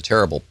caused the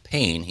terrible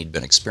pain he'd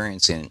been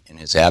experiencing in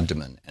his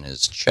abdomen and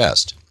his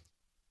chest.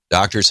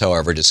 Doctors,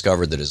 however,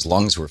 discovered that his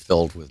lungs were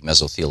filled with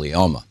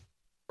mesothelioma,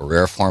 a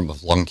rare form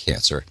of lung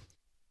cancer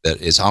that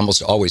is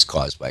almost always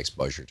caused by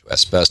exposure to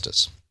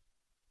asbestos.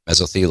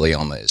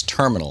 Mesothelioma is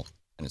terminal,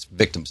 and its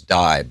victims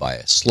die by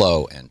a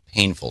slow and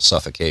painful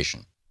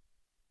suffocation.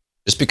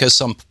 Just because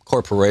some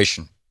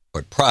corporation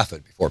put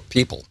profit before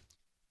people,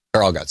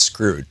 Carl got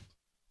screwed.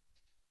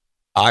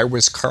 I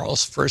was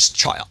Carl's first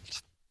child.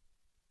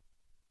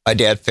 My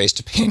dad faced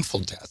a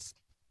painful death,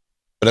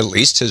 but at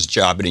least his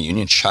job in a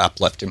union shop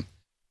left him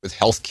with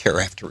health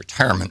care after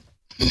retirement.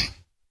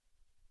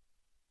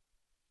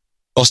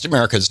 Most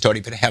Americans don't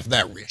even have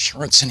that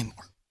reassurance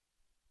anymore.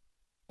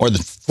 More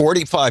than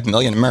 45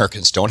 million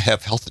Americans don't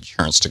have health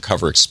insurance to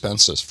cover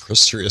expenses for a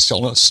serious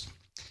illness,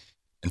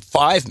 and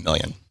 5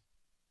 million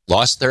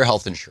lost their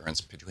health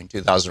insurance between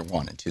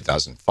 2001 and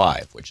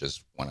 2005, which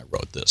is when I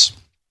wrote this.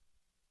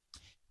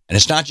 And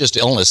it's not just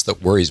illness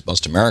that worries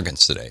most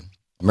Americans today.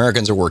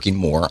 Americans are working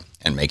more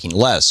and making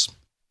less.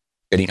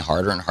 getting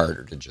harder and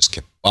harder to just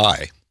get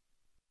by.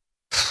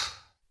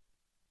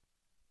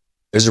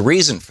 There's a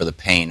reason for the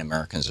pain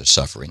Americans are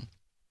suffering.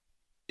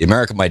 The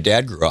America my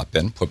dad grew up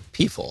in put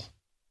people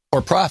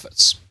for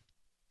profits.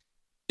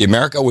 The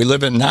America we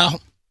live in now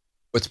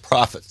puts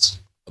profits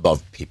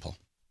above people.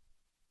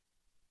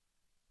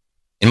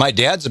 In my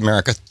dad's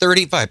America,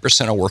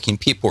 35% of working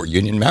people were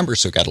union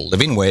members who got a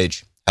living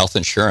wage, health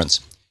insurance,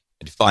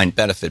 and defined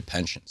benefit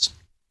pensions.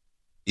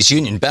 These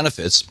union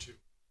benefits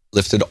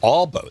lifted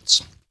all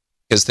boats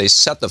because they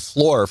set the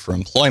floor for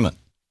employment.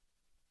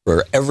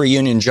 For every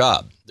union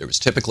job, there was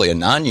typically a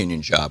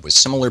non-union job with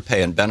similar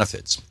pay and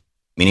benefits,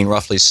 meaning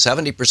roughly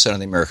 70% of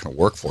the American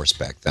workforce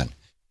back then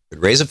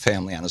could raise a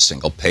family on a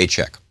single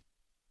paycheck.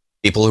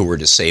 People who were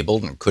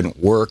disabled and couldn't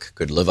work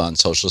could live on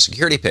Social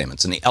Security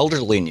payments, and the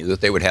elderly knew that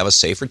they would have a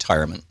safe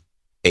retirement,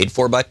 paid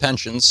for by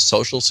pensions,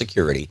 Social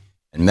Security,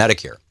 and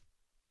Medicare.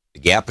 The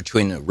gap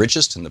between the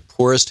richest and the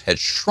poorest had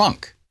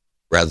shrunk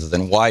rather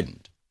than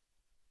widened.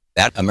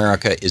 That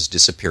America is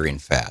disappearing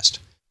fast.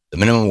 The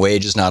minimum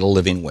wage is not a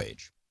living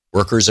wage.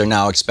 Workers are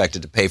now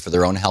expected to pay for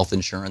their own health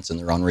insurance and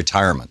their own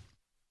retirement.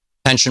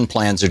 Pension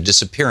plans are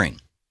disappearing.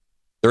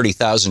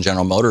 30,000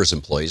 General Motors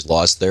employees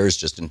lost theirs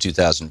just in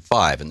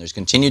 2005, and there's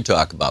continued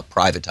talk about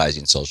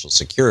privatizing Social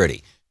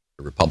Security,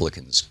 the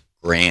Republicans'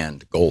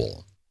 grand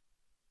goal.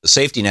 The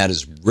safety net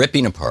is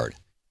ripping apart,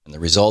 and the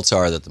results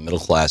are that the middle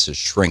class is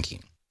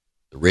shrinking.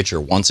 The rich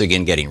are once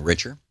again getting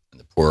richer,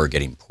 and the poor are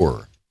getting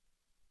poorer.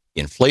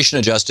 The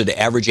inflation-adjusted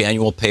average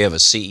annual pay of a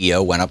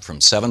CEO went up from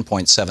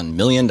 $7.7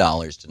 million to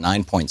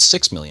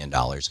 $9.6 million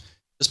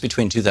just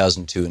between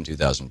 2002 and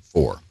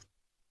 2004.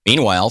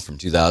 Meanwhile, from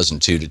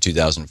 2002 to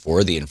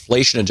 2004, the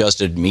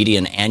inflation-adjusted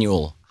median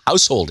annual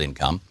household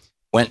income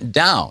went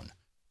down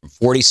from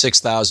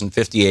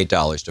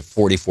 $46,058 to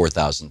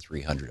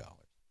 $44,300.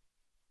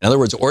 In other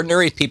words,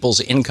 ordinary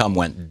people's income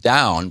went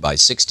down by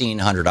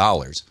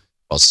 $1,600,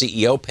 while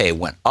CEO pay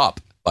went up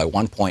by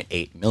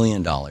 $1.8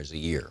 million a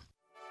year.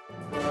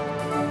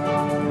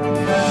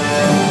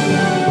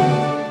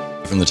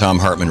 From the Thom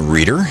Hartmann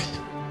Reader,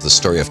 the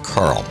story of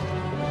Carl.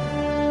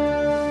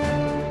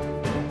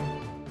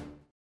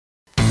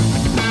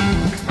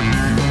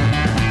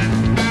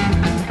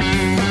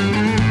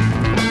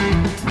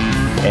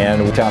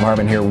 And Thom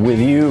Hartmann here with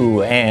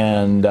you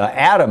and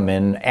Adam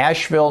in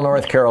Asheville,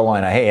 North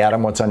Carolina. Hey,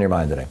 Adam, what's on your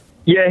mind today?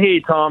 Yeah, hey,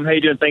 Tom. How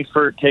you doing? Thanks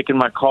for taking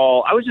my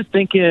call. I was just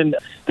thinking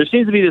there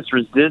seems to be this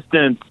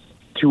resistance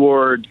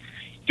toward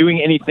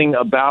doing anything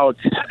about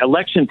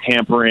election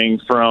tampering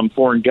from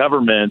foreign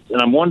governments.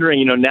 And I'm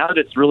wondering, now that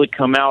it's really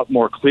come out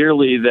more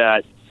clearly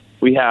that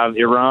we have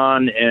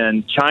Iran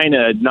and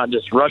China, not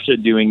just Russia,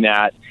 doing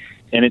that,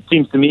 and it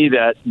seems to me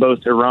that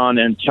both Iran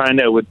and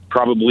China would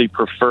probably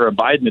prefer a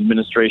Biden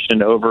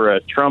administration over a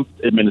Trump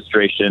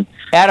administration.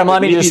 Adam,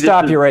 let me just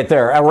stop you right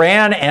there.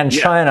 Iran and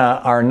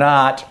China are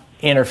not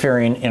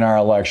interfering in our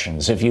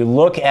elections. If you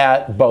look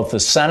at both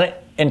the Senate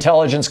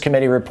Intelligence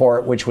Committee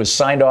report, which was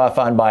signed off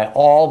on by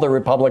all the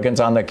Republicans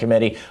on the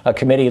committee, a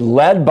committee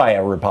led by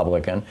a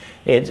Republican,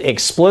 it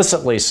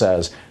explicitly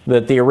says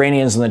that the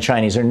Iranians and the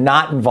Chinese are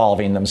not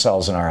involving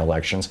themselves in our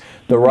elections.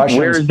 The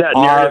Russians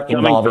are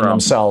involving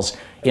themselves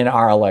in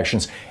our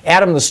elections.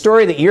 Adam, the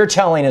story that you're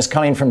telling is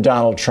coming from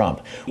Donald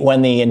Trump.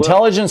 When the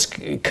Intelligence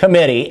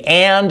Committee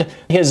and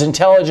his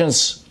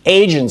intelligence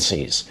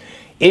agencies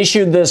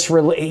issued this,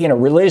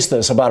 released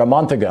this about a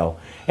month ago,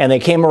 and they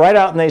came right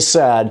out and they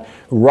said,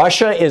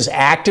 Russia is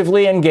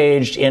actively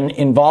engaged in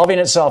involving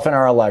itself in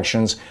our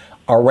elections.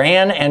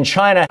 Iran and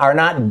China are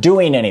not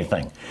doing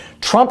anything.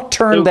 Trump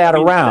turned that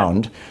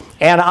around.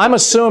 And I'm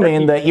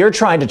assuming that you're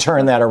trying to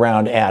turn that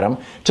around, Adam,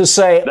 to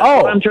say,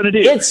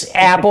 it's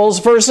apples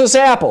versus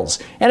apples.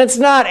 And it's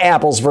not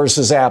apples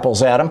versus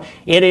apples, Adam.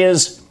 It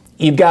is,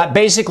 you've got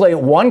basically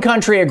one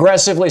country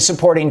aggressively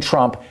supporting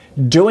Trump,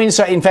 doing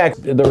so. In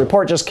fact, the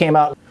report just came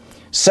out.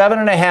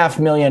 7.5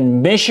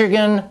 million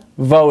Michigan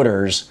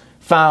voters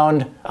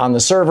found on the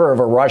server of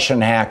a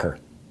Russian hacker.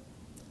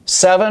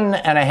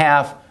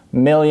 7.5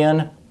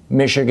 million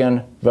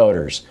Michigan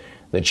voters.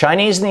 The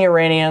Chinese and the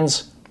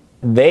Iranians,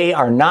 they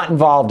are not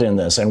involved in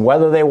this. And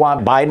whether they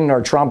want Biden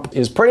or Trump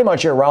is pretty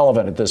much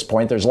irrelevant at this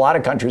point. There's a lot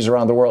of countries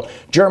around the world.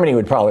 Germany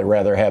would probably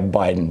rather have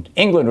Biden.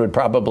 England would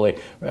probably,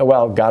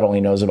 well, God only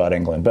knows about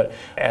England, but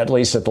at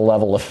least at the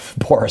level of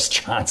Boris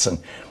Johnson.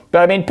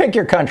 But I mean, pick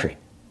your country.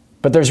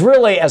 But there's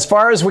really, as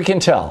far as we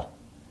can tell,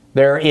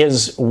 there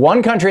is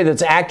one country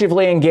that's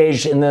actively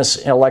engaged in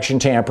this election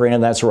tampering,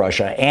 and that's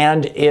Russia.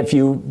 And if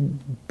you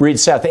read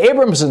Seth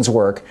Abramson's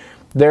work,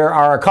 there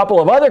are a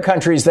couple of other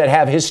countries that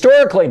have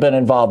historically been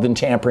involved in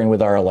tampering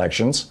with our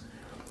elections,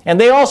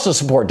 and they also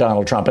support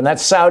Donald Trump, and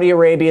that's Saudi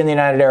Arabia and the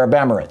United Arab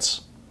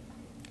Emirates,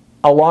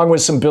 along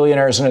with some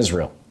billionaires in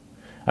Israel.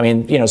 I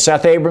mean,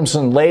 Seth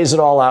Abramson lays it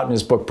all out in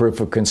his book,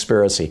 Proof of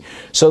Conspiracy.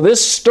 So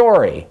this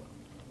story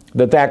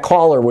that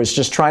caller was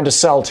just trying to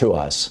sell to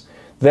us,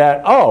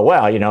 that,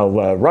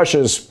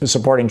 Russia's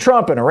supporting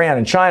Trump and Iran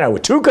and China,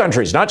 with two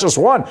countries, not just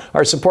one,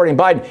 are supporting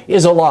Biden,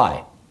 is a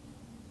lie.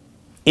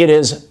 It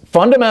is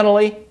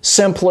fundamentally,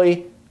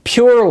 simply,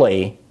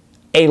 purely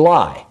a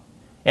lie.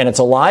 And it's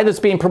a lie that's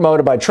being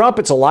promoted by Trump.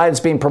 It's a lie that's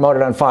being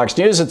promoted on Fox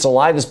News. It's a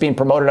lie that's being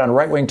promoted on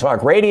right-wing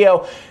talk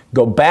radio.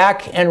 Go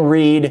back and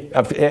read.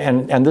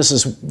 And this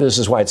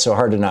is why it's so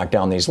hard to knock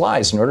down these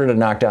lies. In order to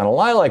knock down a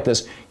lie like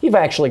this, you've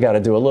actually got to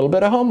do a little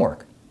bit of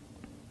homework.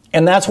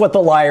 And that's what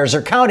the liars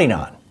are counting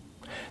on.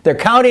 They're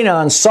counting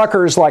on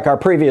suckers like our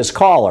previous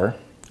caller,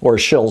 or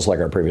shills like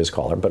our previous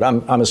caller, but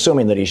I'm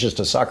assuming that he's just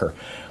a sucker,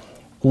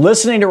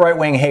 listening to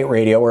right-wing hate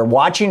radio or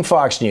watching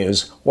Fox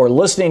News or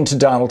listening to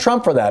Donald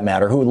Trump, for that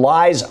matter, who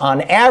lies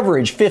on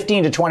average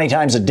 15 to 20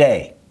 times a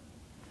day.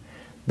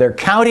 They're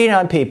counting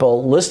on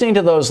people listening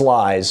to those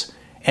lies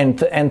and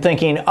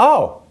thinking,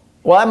 oh,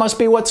 well, that must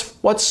be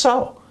what's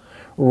so.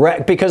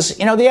 Because,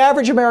 the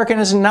average American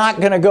is not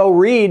going to go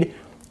read,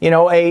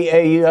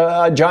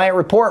 a giant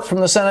report from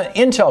the Senate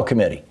Intel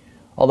Committee,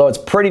 although it's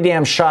pretty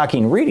damn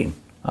shocking reading,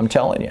 I'm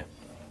telling you.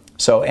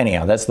 So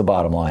anyhow, that's the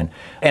bottom line.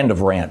 End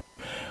of rant.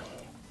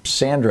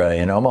 Sandra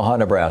in Omaha,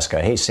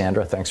 Nebraska. Hey,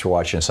 Sandra, thanks for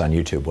watching us on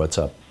YouTube. What's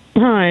up?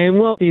 Hi.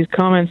 Well, these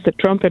comments that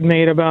Trump had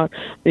made about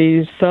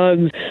these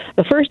thugs,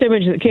 the first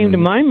image that came to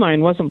my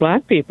mind wasn't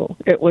black people.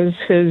 It was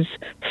his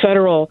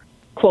federal,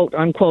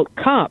 quote-unquote,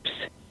 cops.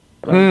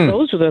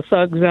 Those were the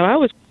thugs that I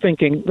was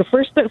thinking. The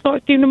first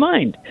thought came to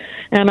mind.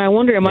 And I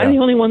wonder, am I the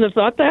only one that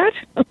thought that?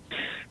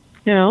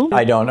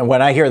 I don't know.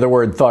 When I hear the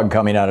word thug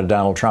coming out of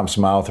Donald Trump's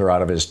mouth or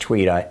out of his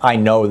tweet, I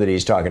know that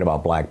he's talking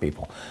about black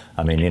people.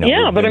 I mean,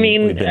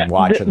 we've been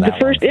watching the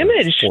first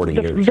image, 40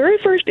 years. The very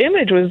first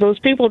image was those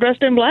people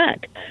dressed in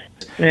black.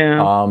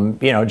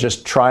 Yeah.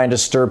 Just trying to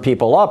stir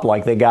people up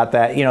like they got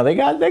that.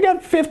 They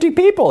got 50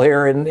 people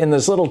here in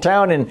this little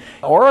town in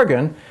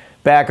Oregon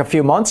back a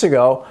few months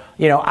ago,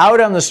 out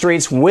on the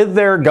streets with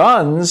their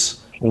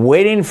guns,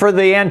 waiting for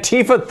the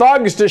Antifa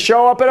thugs to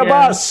show up in a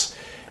bus.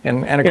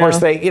 And of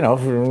course,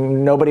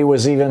 nobody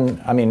was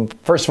even,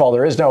 first of all,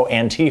 there is no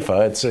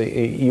Antifa. It's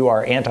you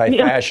are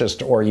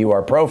anti-fascist or you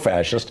are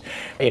pro-fascist.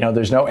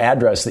 There's no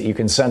address that you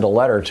can send a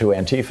letter to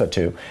Antifa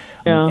to.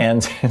 Yeah.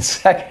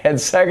 And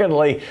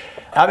secondly,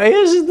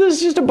 this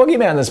is just a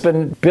boogeyman that's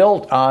been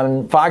built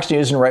on Fox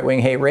News and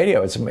right-wing hate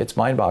radio. It's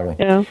mind-boggling.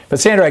 Yeah. But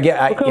Sandra,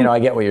 I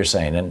get what you're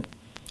saying. And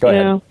go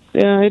ahead.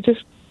 Yeah.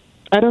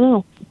 I don't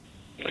know.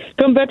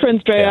 Come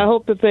Veterans Day, I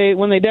hope that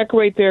when they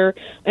decorate their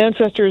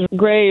ancestors'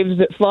 graves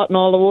that fought in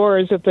all the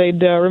wars, that they'd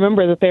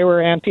remember that they were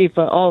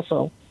Antifa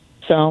also.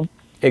 So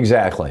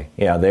exactly,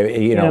 yeah.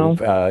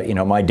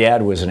 My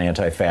dad was an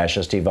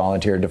anti-fascist. He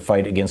volunteered to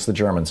fight against the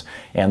Germans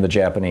and the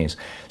Japanese.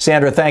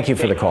 Sandra, thank you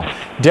for the call.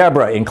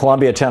 Deborah in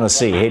Columbia,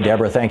 Tennessee. Hey,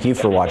 Deborah, thank you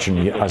for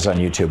watching us on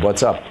YouTube.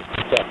 What's up?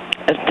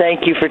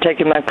 Thank you for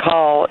taking my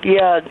call.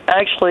 Yeah,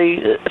 actually,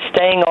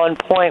 staying on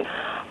point.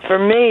 For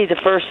me, the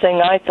first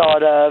thing I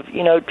thought of,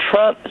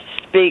 Trump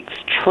speaks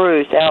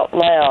truth out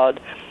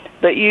loud,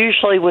 but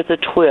usually with a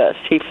twist.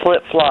 He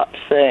flip-flops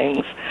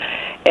things.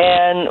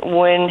 And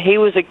when he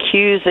was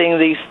accusing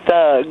these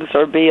thugs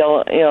or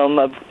BLM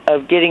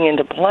of getting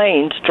into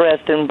planes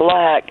dressed in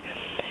black,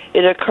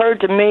 it occurred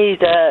to me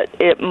that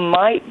it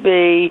might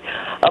be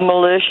a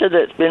militia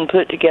that's been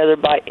put together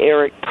by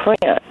Eric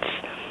Prince,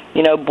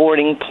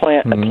 boarding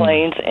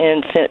planes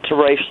and sent to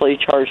racially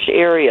charged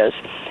areas.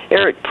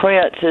 Eric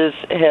Prince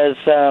has,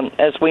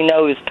 as we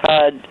know, is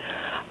tied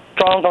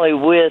strongly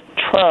with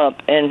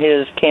Trump and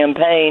his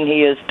campaign.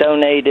 He has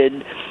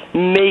donated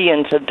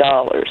millions of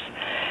dollars.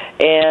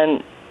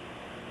 And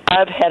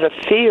I've had a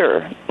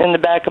fear in the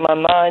back of my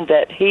mind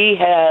that he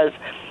has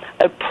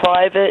a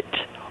private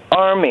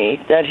army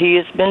that he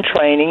has been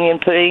training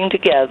and putting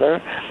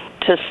together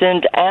to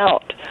send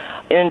out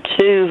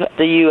into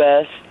the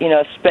U.S.,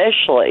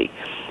 especially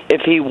if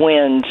he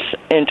wins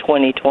in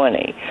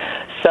 2020.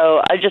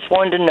 So I just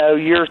wanted to know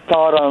your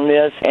thought on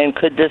this, and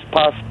could this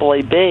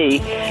possibly be,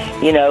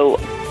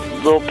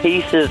 little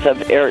pieces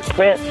of Eric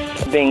Prince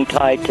being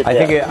tied to this?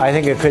 I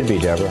think it could be,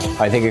 Deborah.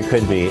 I think it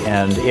could be.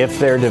 And if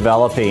they're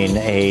developing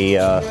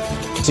a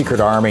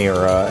secret army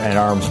or an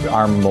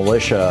armed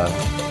militia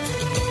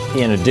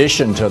in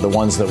addition to the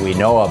ones that we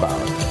know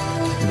about,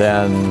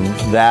 then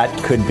that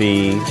could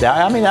be,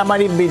 that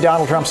might even be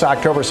Donald Trump's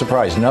October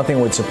surprise. Nothing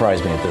would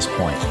surprise me at this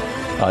point.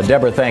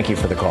 Deborah, thank you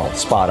for the call.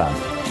 Spot on.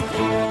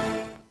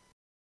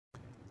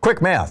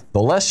 Quick math.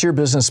 The less your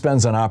business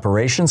spends on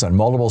operations, on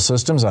multiple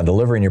systems, on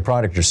delivering your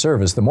product or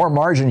service, the more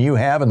margin you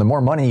have and the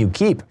more money you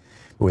keep.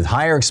 With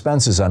higher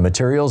expenses on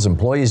materials,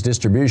 employees,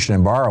 distribution,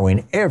 and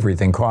borrowing,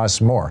 everything costs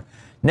more.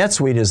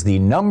 NetSuite is the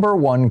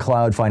 #1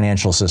 cloud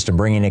financial system,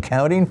 bringing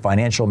accounting,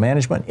 financial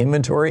management,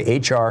 inventory,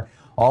 HR,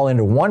 all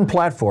into one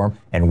platform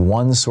and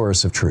one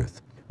source of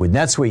truth. With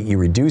NetSuite, you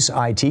reduce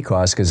IT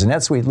costs because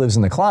NetSuite lives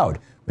in the cloud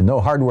with no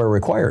hardware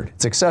required.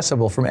 It's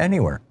accessible from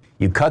anywhere.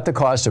 You cut the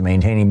cost of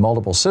maintaining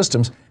multiple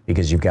systems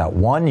because you've got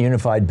one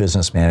unified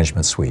business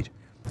management suite.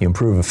 You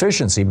improve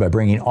efficiency by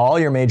bringing all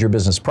your major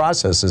business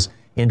processes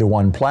into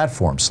one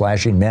platform,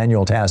 slashing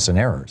manual tasks and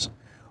errors.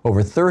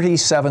 Over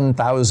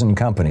 37,000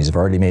 companies have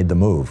already made the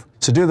move.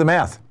 So do the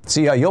math.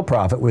 See how you'll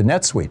profit with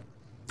NetSuite.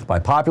 By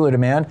popular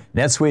demand,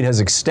 NetSuite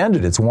has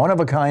extended its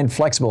one-of-a-kind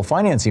flexible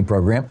financing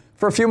program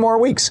for a few more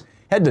weeks.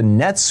 Head to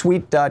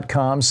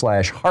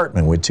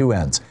netsuite.com/Hartman with 2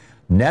 N's.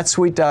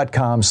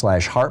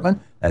 netsuite.com/Hartman.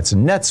 That's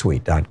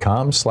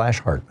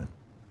netsuite.com/Hartman.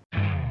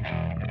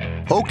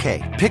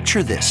 Okay,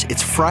 picture this.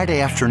 It's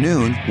Friday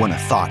afternoon when a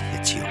thought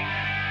hits you.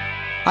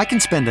 I can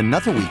spend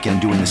another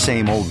weekend doing the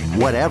same old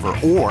whatever,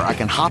 or I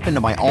can hop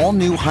into my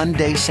all-new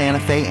Hyundai Santa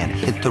Fe and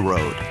hit the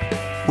road.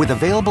 With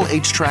available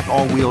H-Track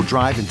all-wheel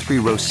drive and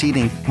 3-row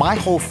seating, my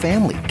whole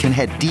family can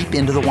head deep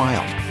into the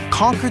wild.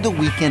 Conquer the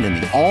weekend in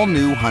the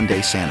all-new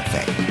Hyundai Santa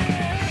Fe.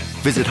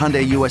 Visit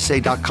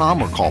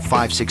HyundaiUSA.com or call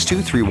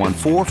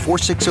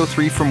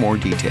 562-314-4603 for more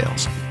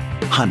details.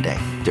 Hyundai,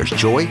 there's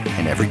joy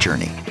in every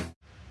journey.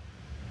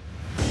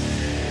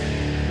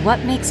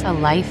 What makes a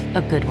life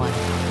a good one?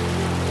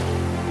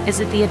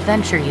 Is it the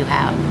adventure you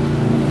have?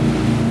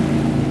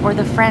 Or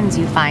the friends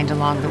you find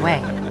along the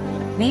way?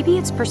 Maybe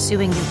it's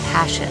pursuing your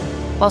passion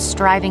while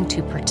striving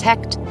to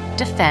protect,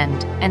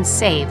 defend, and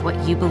save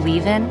what you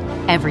believe in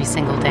every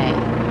single day.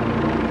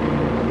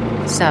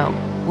 So,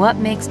 what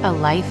makes a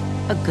life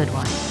a good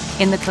one?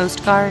 In the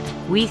Coast Guard,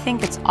 we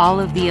think it's all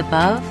of the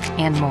above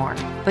and more,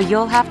 but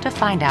you'll have to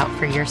find out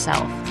for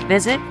yourself.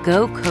 Visit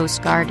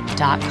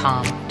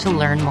gocoastguard.com to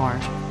learn more.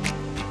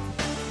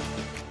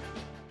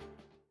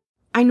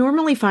 I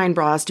normally find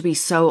bras to be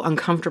so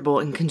uncomfortable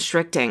and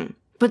constricting,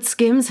 but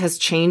Skims has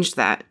changed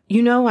that.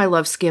 You know I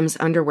love Skims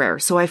underwear,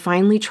 so I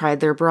finally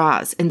tried their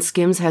bras, and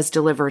Skims has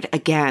delivered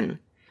again.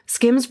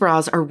 Skims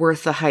bras are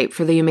worth the hype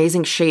for the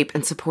amazing shape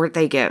and support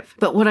they give,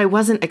 but what I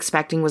wasn't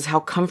expecting was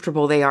how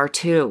comfortable they are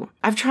too.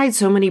 I've tried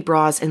so many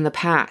bras in the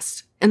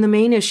past, and the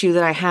main issue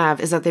that I have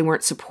is that they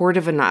weren't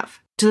supportive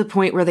enough, to the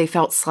point where they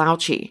felt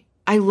slouchy.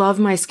 I love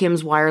my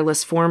Skims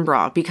wireless form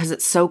bra because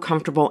it's so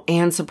comfortable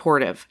and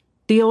supportive.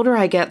 The older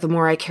I get, the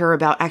more I care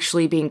about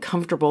actually being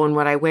comfortable in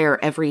what I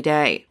wear every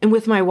day. And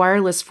with my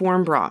wireless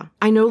form bra,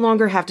 I no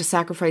longer have to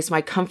sacrifice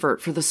my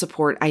comfort for the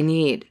support I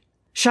need.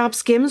 Shop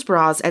Skims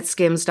bras at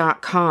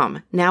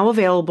skims.com, now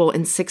available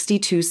in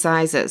 62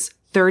 sizes,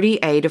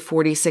 30A to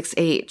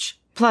 46H.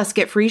 Plus,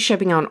 get free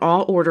shipping on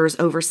all orders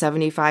over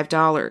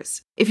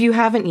 $75. If you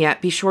haven't yet,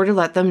 be sure to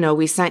let them know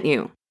we sent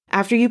you.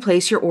 After you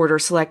place your order,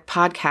 select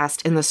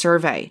podcast in the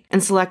survey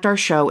and select our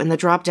show in the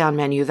drop-down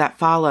menu that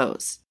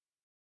follows.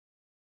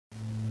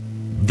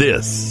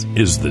 This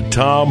is the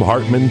Thom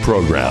Hartmann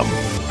Program.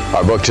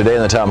 Our book today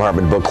in the Thom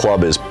Hartmann Book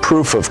Club is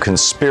Proof of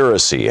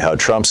Conspiracy, How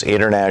Trump's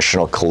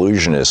International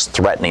Collusion is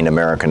Threatening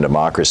American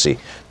Democracy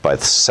by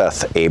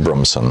Seth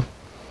Abramson.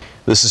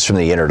 This is from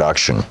the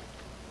introduction.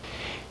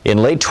 In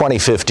late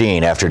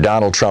 2015, after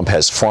Donald Trump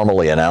has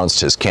formally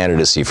announced his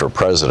candidacy for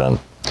president,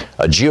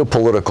 a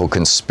geopolitical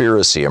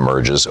conspiracy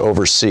emerges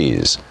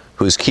overseas,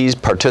 whose key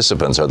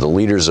participants are the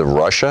leaders of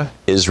Russia,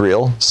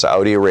 Israel,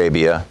 Saudi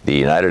Arabia, the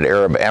United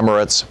Arab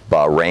Emirates,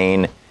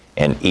 Bahrain,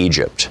 and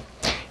Egypt.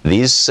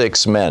 These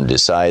 6 men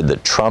decide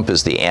that Trump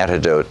is the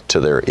antidote to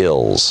their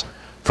ills.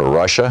 For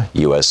Russia,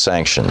 U.S.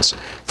 sanctions.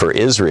 For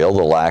Israel,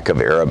 the lack of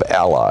Arab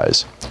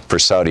allies. For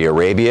Saudi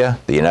Arabia,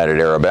 the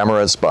United Arab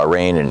Emirates,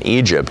 Bahrain, and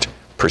Egypt,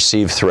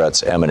 perceived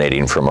threats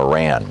emanating from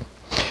Iran.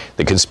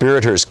 The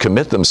conspirators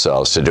commit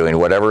themselves to doing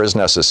whatever is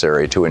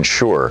necessary to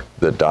ensure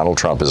that Donald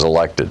Trump is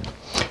elected.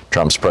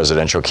 Trump's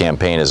presidential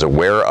campaign is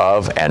aware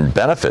of and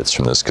benefits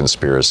from this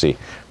conspiracy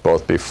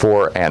both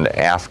before and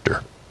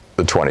after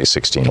the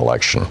 2016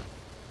 election.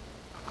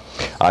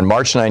 On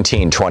March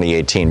 19,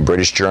 2018,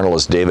 British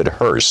journalist David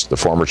Hurst, the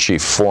former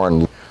chief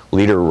foreign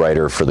leader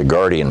writer for The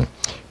Guardian,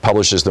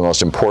 publishes the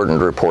most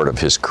important report of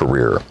his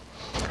career.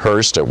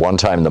 Hurst, at one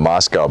time the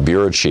Moscow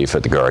bureau chief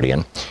at The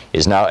Guardian,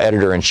 is now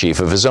editor-in-chief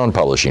of his own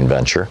publishing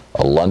venture,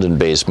 a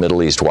London-based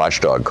Middle East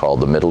watchdog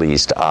called the Middle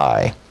East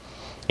Eye.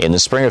 In the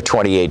spring of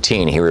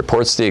 2018, he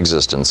reports the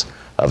existence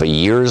of a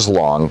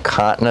years-long,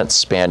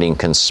 continent-spanning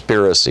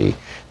conspiracy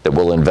that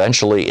will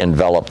eventually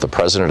envelop the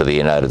President of the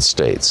United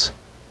States,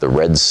 the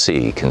Red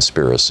Sea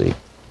Conspiracy.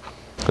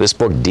 This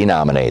book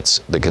denominates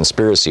the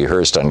conspiracy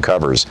Hurst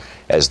uncovers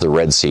as the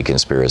Red Sea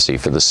Conspiracy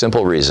for the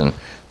simple reason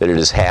that it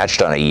is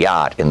hatched on a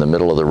yacht in the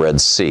middle of the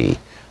Red Sea,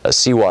 a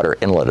seawater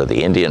inlet of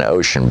the Indian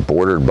Ocean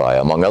bordered by,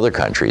 among other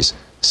countries,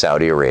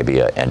 Saudi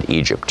Arabia and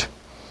Egypt.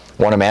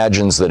 One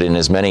imagines that in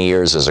his many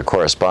years as a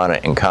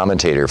correspondent and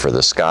commentator for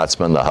The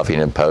Scotsman, The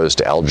Huffington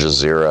Post, Al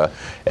Jazeera,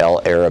 El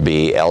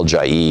Arabi, El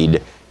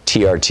Jaid,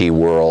 TRT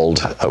World,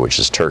 which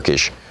is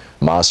Turkish,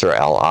 Masr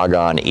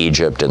al-Aghan,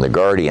 Egypt, and The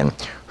Guardian,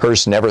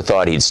 Hurst never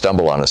thought he'd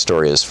stumble on a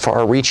story as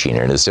far-reaching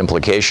in its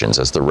implications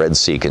as the Red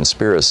Sea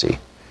Conspiracy.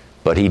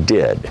 But he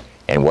did,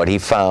 and what he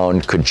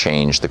found could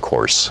change the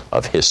course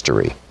of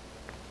history.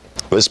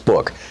 This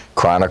book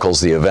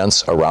chronicles the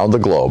events around the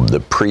globe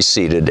that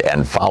preceded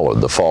and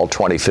followed the fall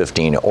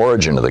 2015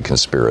 origin of the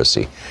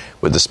conspiracy,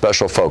 with a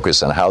special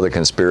focus on how the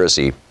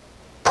conspiracy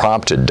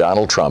prompted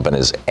Donald Trump and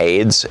his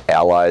aides,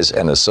 allies,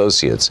 and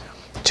associates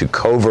to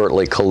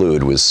covertly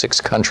collude with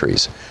 6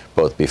 countries,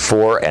 both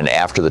before and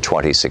after the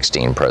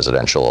 2016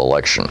 presidential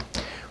election: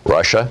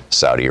 Russia,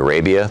 Saudi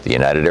Arabia, the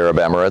United Arab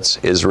Emirates,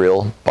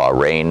 Israel,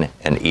 Bahrain,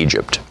 and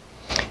Egypt.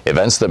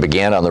 Events that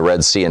began on the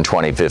Red Sea in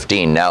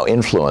 2015 now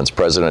influence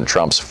President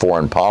Trump's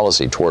foreign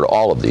policy toward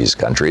all of these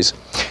countries,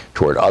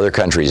 toward other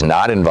countries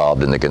not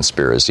involved in the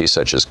conspiracy,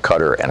 such as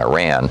Qatar and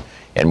Iran,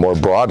 and more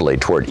broadly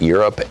toward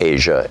Europe,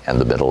 Asia, and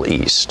the Middle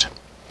East.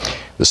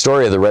 The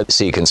story of the Red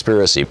Sea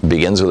conspiracy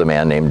begins with a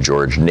man named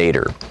George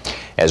Nader.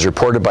 As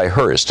reported by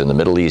Hearst in the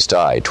Middle East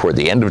Eye, toward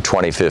the end of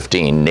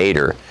 2015,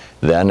 Nader,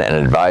 then an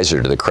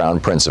advisor to the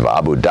Crown Prince of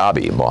Abu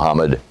Dhabi,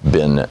 Mohammed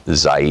bin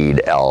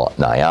Zayed Al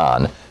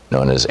Nahyan,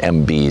 known as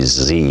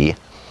MBZ,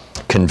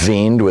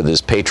 convened with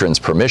his patron's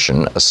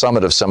permission a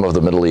summit of some of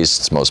the Middle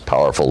East's most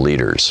powerful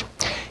leaders.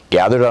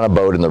 Gathered on a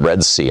boat in the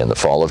Red Sea in the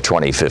fall of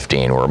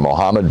 2015 were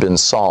Mohammed bin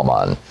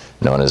Salman,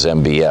 known as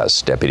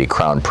MBS, Deputy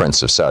Crown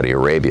Prince of Saudi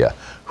Arabia,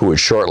 who would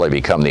shortly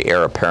become the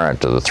heir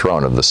apparent to the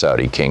throne of the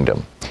Saudi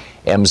kingdom.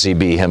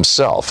 MZB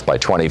himself, by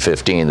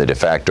 2015 the de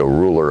facto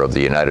ruler of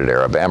the United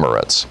Arab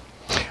Emirates.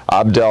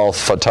 Abdel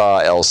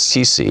Fattah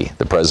el-Sisi,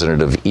 the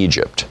president of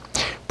Egypt.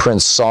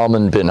 Prince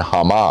Salman bin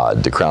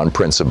Hamad, the Crown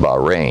Prince of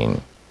Bahrain.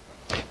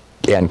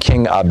 And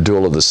King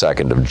Abdullah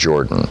II of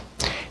Jordan.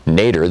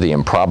 Nader, the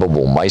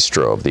improbable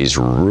maestro of these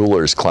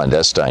rulers'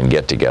 clandestine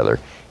get-together,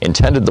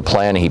 intended the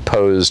plan he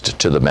posed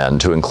to the men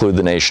to include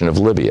the nation of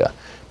Libya,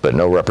 but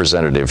no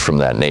representative from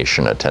that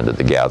nation attended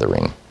the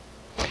gathering.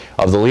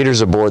 Of the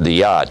leaders aboard the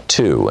yacht,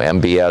 two,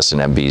 MBS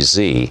and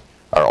MBZ,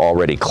 are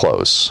already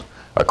close.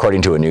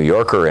 According to a New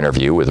Yorker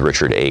interview with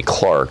Richard A.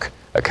 Clarke,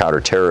 a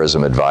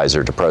counterterrorism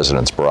advisor to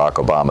Presidents Barack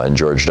Obama and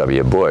George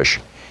W. Bush,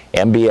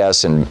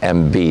 MBS and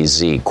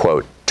MBZ,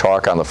 quote,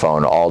 talk on the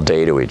phone all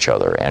day to each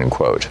other, end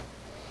quote.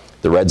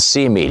 The Red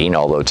Sea meeting,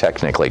 although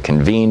technically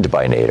convened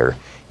by Nader,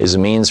 is a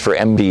means for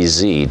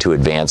MBZ to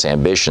advance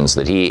ambitions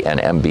that he and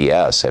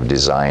MBS have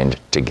designed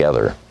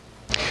together.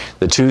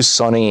 The two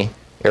Sunni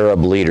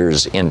Arab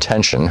leaders'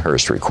 intention,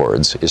 Hearst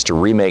records, is to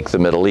remake the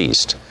Middle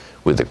East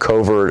with the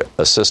covert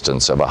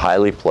assistance of a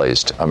highly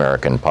placed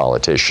American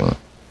politician.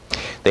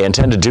 They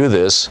intend to do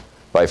this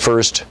by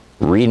first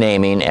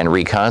renaming and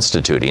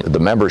reconstituting the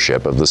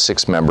membership of the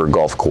six-member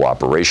Gulf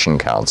Cooperation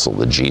Council,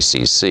 the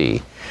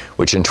GCC,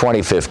 which in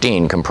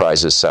 2015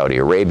 comprises Saudi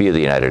Arabia, the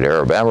United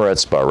Arab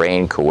Emirates,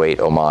 Bahrain, Kuwait,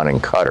 Oman,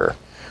 and Qatar,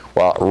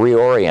 while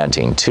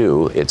reorienting,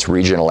 too, its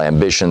regional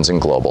ambitions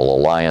and global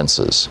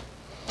alliances.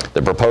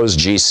 The proposed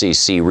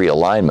GCC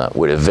realignment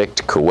would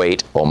evict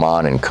Kuwait,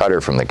 Oman, and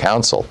Qatar from the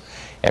Council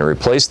and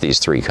replace these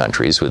three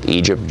countries with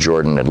Egypt,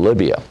 Jordan, and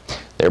Libya,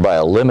 thereby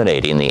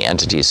eliminating the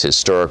entity's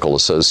historical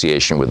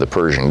association with the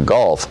Persian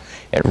Gulf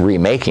and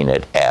remaking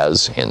it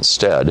as,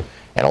 instead,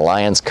 an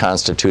alliance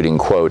constituting,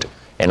 quote,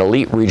 an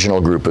elite regional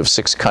group of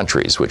 6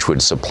 countries which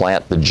would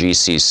supplant the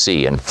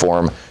GCC and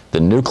form the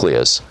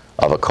nucleus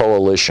of a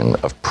coalition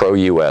of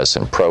pro-U.S.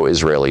 and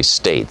pro-Israeli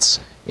states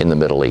in the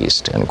Middle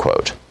East, end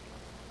quote.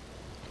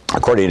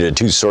 According to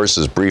 2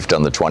 sources briefed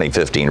on the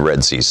 2015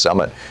 Red Sea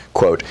Summit,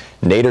 quote,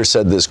 Nader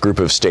said this group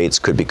of states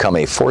could become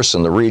a force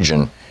in the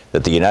region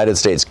that the United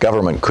States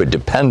government could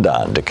depend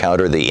on to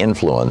counter the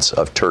influence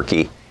of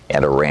Turkey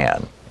and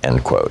Iran,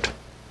 end quote.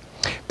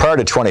 Prior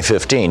to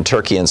 2015,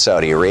 Turkey and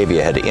Saudi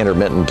Arabia had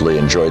intermittently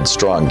enjoyed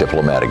strong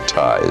diplomatic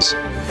ties.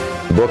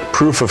 The book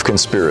Proof of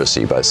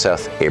Conspiracy by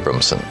Seth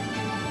Abramson.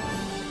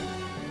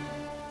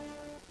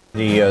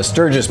 The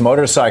Sturgis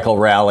motorcycle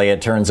rally,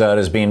 it turns out,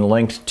 is being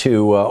linked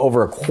to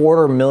over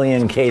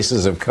 250,000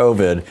 cases of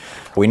COVID.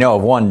 We know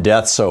of 1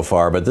 death so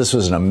far, but this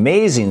was an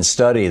amazing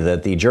study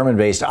that the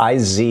German-based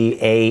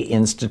IZA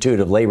Institute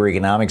of Labor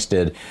Economics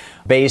did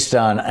based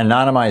on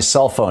anonymized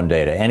cell phone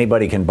data.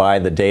 Anybody can buy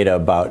the data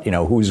about,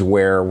 who's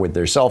where with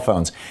their cell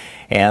phones.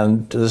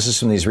 And this is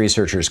from these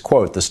researchers,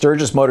 quote, the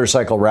Sturgis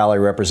motorcycle rally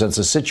represents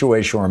a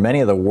situation where many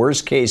of the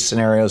worst case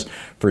scenarios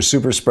for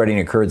super spreading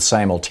occurred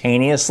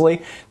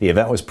simultaneously. The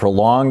event was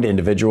prolonged,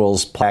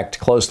 individuals packed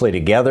closely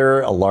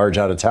together, a large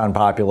out-of-town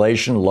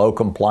population, low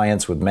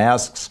compliance with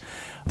masks.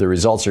 The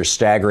results are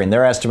staggering.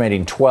 They're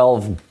estimating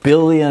 $12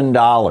 billion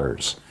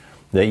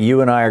that you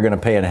and I are going to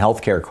pay in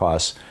healthcare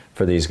costs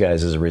for these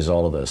guys as a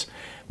result of this.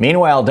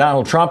 Meanwhile,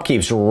 Donald Trump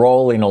keeps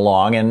rolling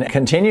along and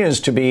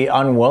continues to be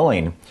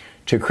unwilling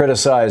to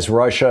criticize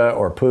Russia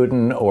or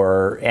Putin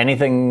or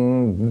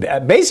anything,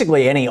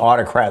 basically any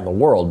autocrat in the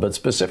world, but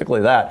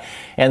specifically that.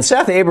 And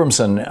Seth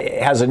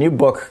Abramson has a new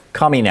book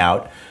coming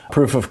out,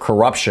 Proof of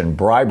Corruption,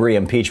 Bribery,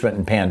 Impeachment,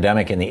 and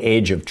Pandemic in the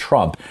Age of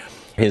Trump.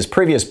 His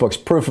previous books,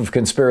 Proof of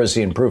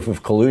Conspiracy and Proof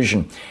of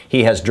Collusion,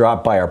 he has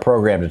dropped by our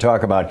program to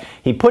talk about.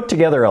 He put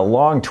together a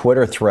long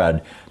Twitter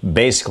thread,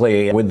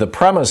 basically with the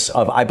premise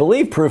of, I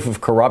believe, Proof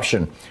of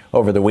Corruption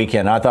over the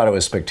weekend. I thought it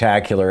was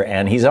spectacular,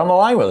 and he's on the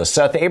line with us.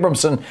 Seth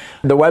Abramson.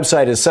 The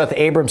website is Seth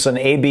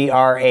Abramson,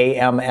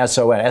 Abramson,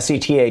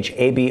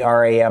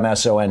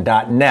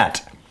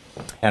 SethAbramson.net.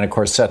 And, of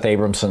course, Seth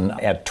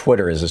Abramson at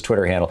Twitter is his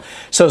Twitter handle.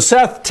 So,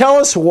 Seth, tell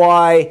us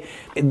why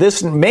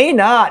this may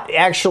not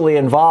actually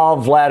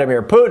involve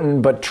Vladimir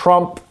Putin, but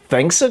Trump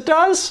thinks it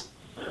does?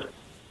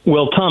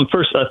 Well, Tom,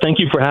 first, thank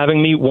you for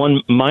having me.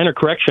 One minor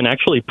correction.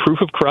 Actually,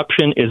 Proof of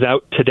Corruption is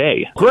out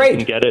today. Great.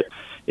 You can get it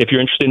if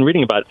you're interested in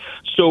reading about it.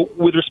 So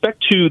with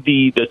respect to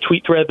the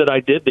tweet thread that I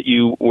did that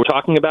you were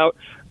talking about,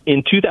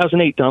 In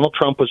 2008, Donald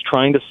Trump was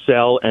trying to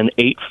sell an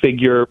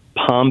 8-figure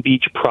Palm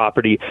Beach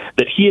property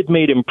that he had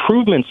made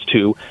improvements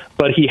to,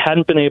 but he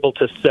hadn't been able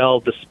to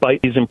sell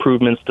despite these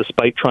improvements,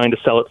 despite trying to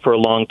sell it for a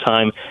long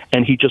time,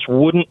 and he just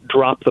wouldn't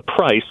drop the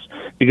price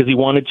because he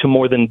wanted to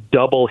more than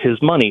double his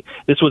money.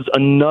 This was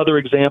another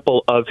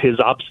example of his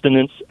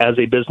obstinance as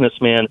a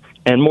businessman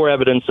and more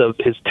evidence of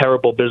his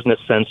terrible business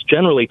sense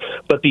generally.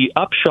 But the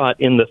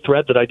upshot in the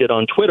thread that I did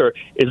on Twitter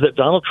is that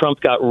Donald Trump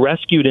got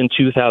rescued in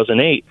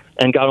 2008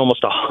 and got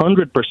almost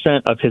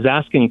 100% of his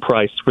asking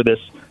price for this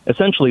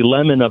essentially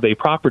lemon of a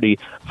property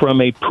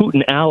from a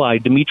Putin ally,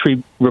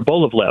 Dmitry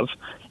Rybolovlev.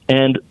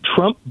 And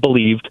Trump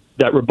believed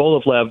that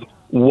Rybolovlev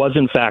was,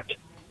 in fact,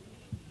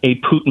 a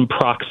Putin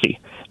proxy,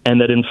 and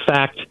that, in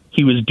fact,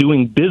 he was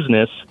doing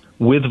business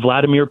with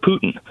Vladimir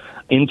Putin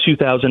in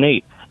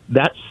 2008.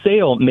 That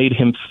sale made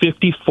him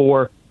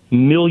 $54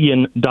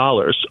 million,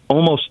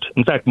 almost,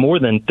 in fact, more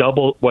than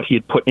double what he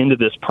had put into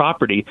this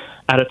property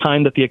at a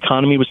time that the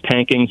economy was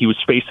tanking, he was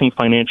facing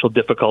financial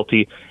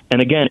difficulty,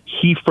 and again,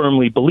 he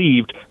firmly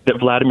believed that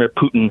Vladimir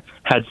Putin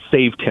had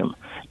saved him.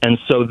 And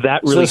so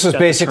that really... So this was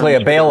basically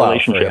a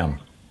bailout for him.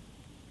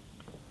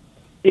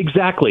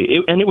 Exactly.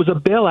 And it was a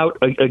bailout,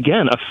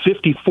 again, a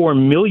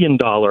 $54 million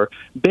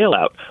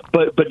bailout.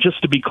 But just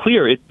to be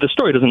clear, the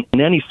story doesn't in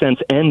any sense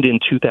end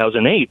in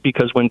 2008,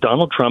 because when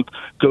Donald Trump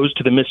goes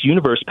to the Miss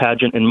Universe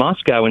pageant in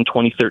Moscow in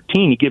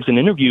 2013, he gives an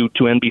interview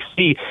to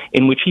NBC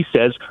in which he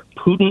says,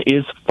 Putin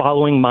is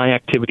following my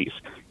activities.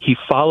 He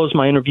follows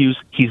my interviews.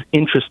 He's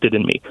interested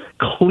in me.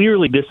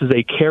 Clearly, this is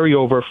a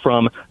carryover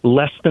from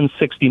less than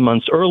 60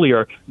 months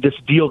earlier, this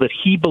deal that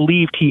he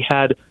believed he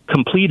had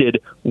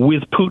completed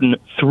with Putin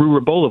through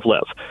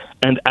Rybolovlev.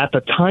 And at the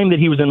time that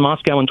he was in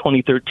Moscow in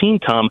 2013,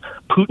 Tom,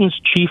 Putin's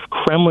chief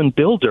Kremlin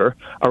builder,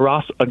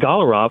 Aras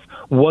Agalarov,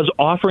 was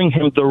offering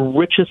him the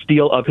richest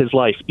deal of his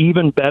life,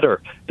 even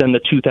better than the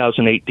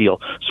 2008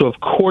 deal. So, of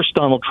course,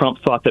 Donald Trump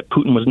thought that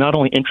Putin was not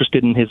only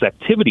interested in his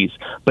activities,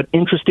 but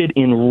interested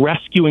in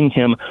rescuing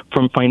him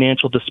from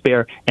financial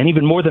despair, and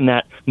even more than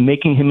that,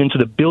 making him into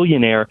the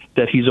billionaire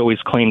that he's always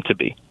claimed to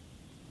be.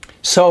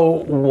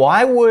 So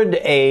why would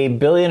a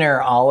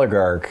billionaire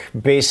oligarch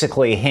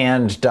basically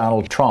hand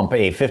Donald Trump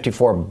a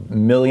 $54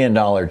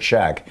 million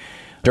check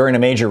during a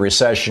major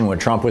recession when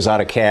Trump was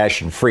out of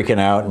cash and freaking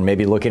out and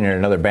maybe looking at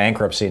another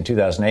bankruptcy in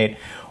 2008?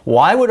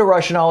 Why would a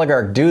Russian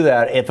oligarch do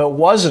that if it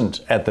wasn't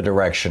at the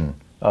direction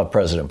of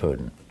President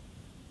Putin?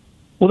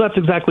 Well, that's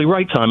exactly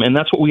right, Tom. And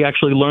that's what we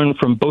actually learned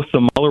from both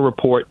the Mueller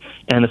report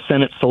and the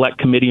Senate Select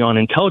Committee on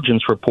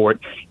Intelligence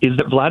report, is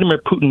that Vladimir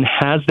Putin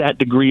has that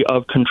degree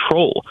of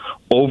control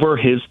over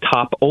his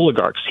top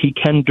oligarchs. He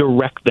can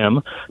direct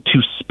them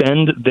to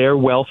spend their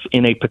wealth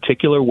in a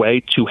particular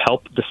way to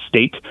help the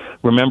state.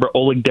 Remember,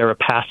 Oleg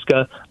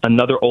Deripaska,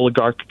 another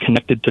oligarch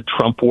connected to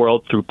Trump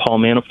world through Paul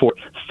Manafort,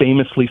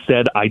 famously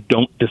said, "I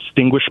don't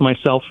distinguish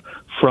myself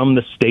from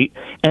the state."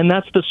 And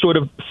that's the sort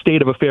of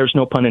state of affairs,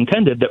 no pun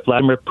intended, that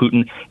Vladimir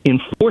Putin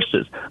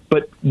enforces.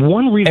 But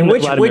one reason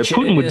that Vladimir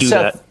Putin would do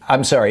that...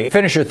 I'm sorry,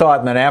 finish your thought,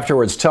 and then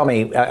afterwards tell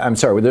me, I'm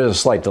sorry, there's a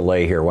slight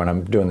delay here when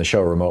I'm doing the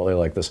show remotely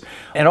like this.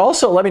 And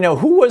also let me know,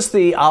 who was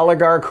the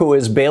oligarch who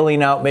is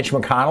bailing out Mitch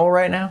McConnell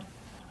right now?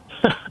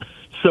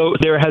 So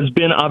there has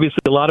been obviously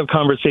a lot of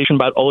conversation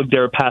about Oleg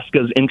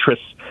Deripaska's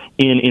interests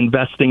in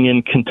investing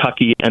in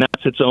Kentucky, and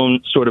that's its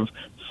own sort of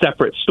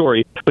separate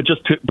story. But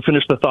just to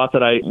finish the thought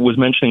that I was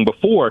mentioning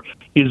before,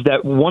 is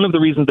that one of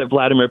the reasons that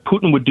Vladimir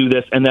Putin would do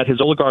this and that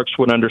his oligarchs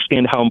would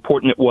understand how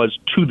important it was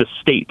to the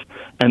state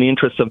and the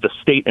interests of the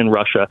state in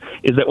Russia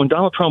is that when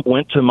Donald Trump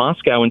went to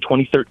Moscow in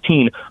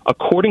 2013,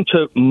 according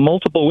to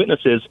multiple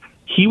witnesses,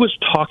 he was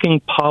talking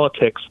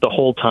politics the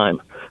whole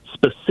time.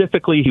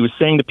 Specifically, he was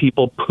saying to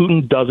people,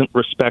 Putin doesn't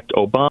respect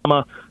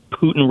Obama,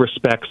 Putin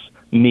respects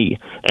me.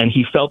 And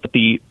he felt that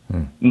the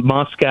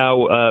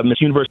Moscow Miss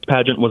Universe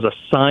pageant was a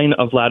sign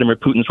of Vladimir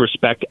Putin's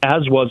respect,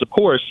 as was, of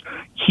course,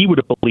 he would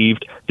have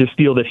believed this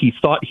deal that he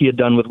thought he had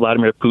done with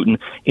Vladimir Putin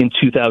in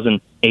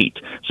 2008.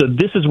 So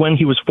this is when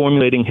he was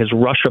formulating his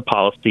Russia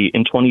policy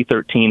in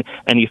 2013,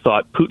 and he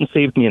thought, Putin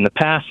saved me in the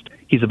past.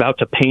 He's about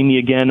to pay me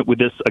again with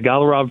this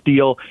Agalarov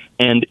deal,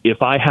 and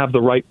if I have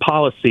the right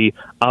policy,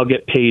 I'll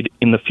get paid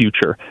in the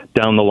future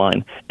down the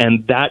line.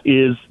 And that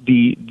is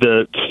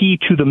the key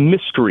to the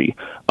mystery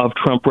of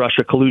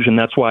Trump-Russia collusion.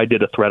 That's why I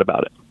did a thread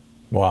about it.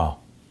 Wow.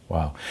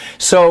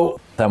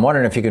 So I'm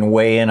wondering if you can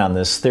weigh in on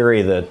this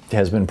theory that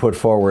has been put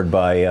forward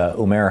by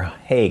Umair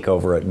Haque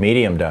over at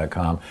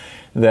Medium.com,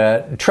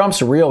 that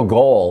Trump's real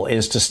goal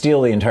is to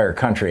steal the entire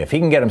country. If he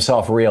can get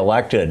himself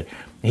reelected,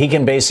 he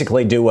can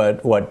basically do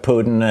what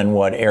Putin and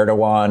what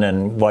Erdogan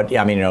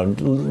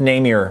and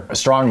name your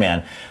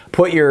strongman,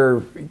 put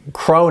your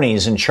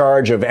cronies in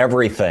charge of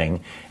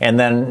everything, and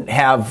then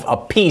have a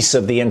piece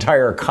of the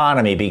entire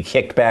economy be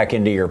kicked back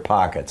into your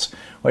pockets.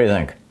 What do you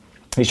think?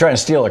 He's trying to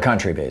steal the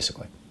country,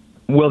 basically.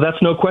 Well,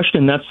 that's no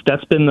question.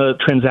 That's been the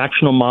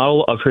transactional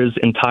model of his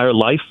entire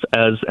life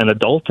as an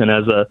adult and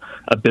as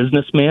a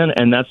businessman,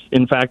 and that's,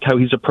 in fact, how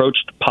he's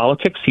approached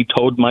politics. He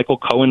told Michael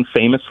Cohen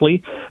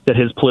famously that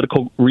his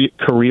political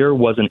career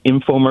was an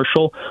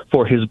infomercial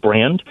for his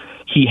brand.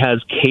 He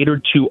has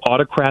catered to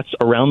autocrats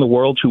around the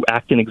world who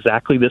act in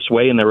exactly this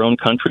way in their own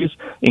countries,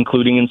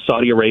 including in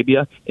Saudi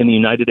Arabia, in the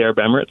United Arab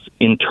Emirates,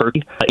 in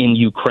Turkey, in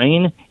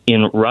Ukraine,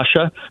 in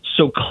Russia.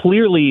 So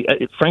clearly,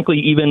 frankly,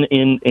 even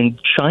in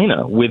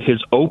China, with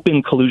his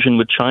open collusion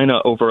with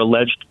China over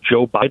alleged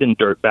Joe Biden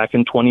dirt back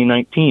in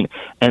 2019,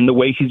 and the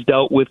way he's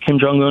dealt with Kim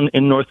Jong-un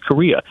in North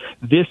Korea.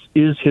 This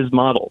is his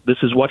model. This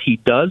is what he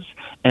does.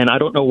 And I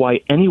don't know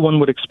why anyone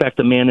would expect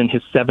a man in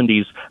his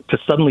 70s to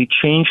suddenly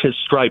change his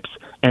stripes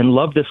and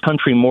love this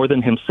country more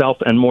than himself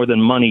and more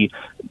than money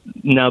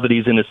now that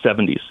he's in his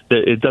 70s.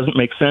 It doesn't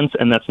make sense,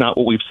 and that's not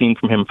what we've seen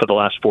from him for the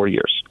last 4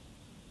 years.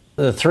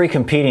 The three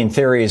competing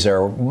theories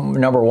are,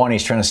 number one,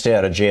 he's trying to stay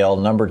out of jail.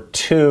 Number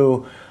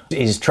two,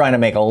 he's trying to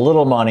make a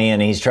little money,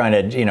 and he's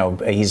trying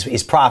to,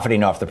 he's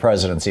profiting off the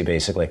presidency,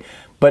 basically.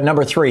 But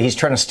number three, he's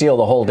trying to steal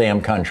the whole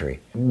damn country.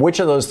 Which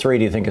of those three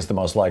do you think is the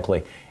most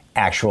likely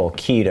actual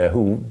key to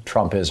who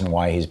Trump is and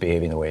why he's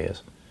behaving the way he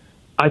is?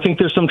 I think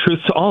there's some truth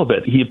to all of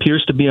it. He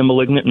appears to be a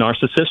malignant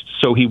narcissist,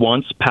 so he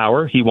wants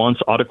power. He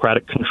wants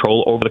autocratic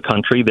control over the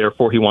country.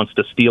 Therefore, he wants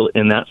to steal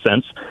in that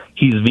sense.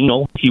 He's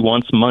venal. He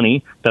wants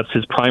money. That's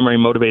his primary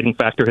motivating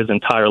factor his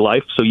entire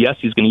life. So, yes,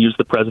 he's going to use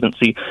the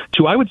presidency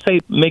to, I would say,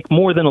 make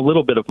more than a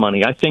little bit of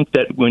money. I think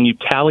that when you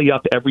tally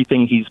up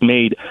everything he's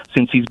made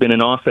since he's been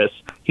in office,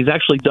 he's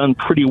actually done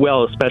pretty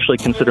well, especially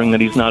considering that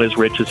he's not as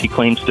rich as he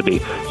claims to be.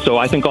 So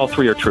I think all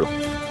three are true.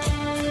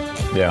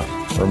 Yeah,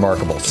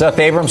 remarkable. Seth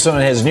Abramson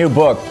and his new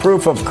book,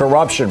 Proof of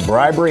Corruption,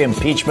 Bribery,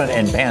 Impeachment,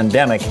 and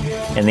Pandemic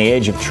in the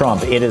Age of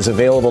Trump. It is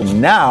available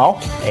now,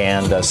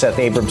 and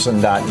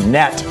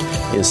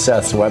SethAbramson.net is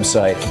Seth's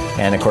website.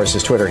 And, of course,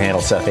 his Twitter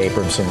handle, Seth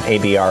Abramson,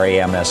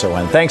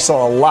 Abramson. Thanks a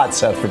lot,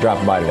 Seth, for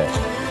dropping by today.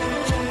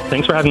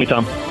 Thanks for having me,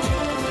 Tom.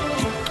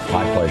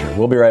 My pleasure.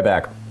 We'll be right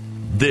back.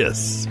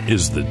 This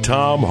is the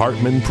Thom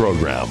Hartmann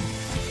Program.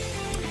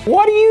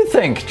 What do you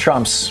think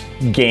Trump's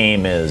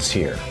game is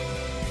here?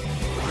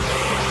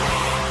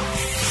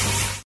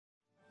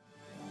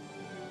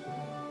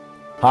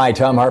 Hi,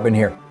 Thom Hartmann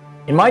here.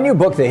 In my new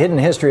book, The Hidden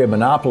History of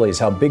Monopolies,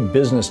 How Big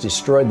Business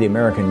Destroyed the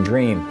American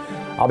Dream,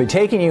 I'll be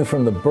taking you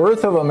from the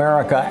birth of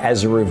America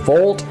as a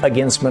revolt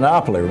against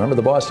monopoly, remember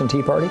the Boston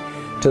Tea Party,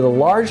 to the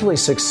largely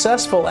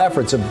successful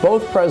efforts of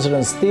both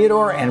Presidents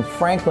Theodore and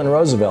Franklin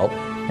Roosevelt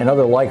and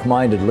other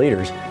like-minded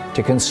leaders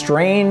to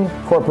constrain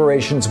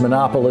corporations'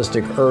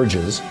 monopolistic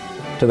urges,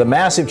 to the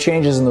massive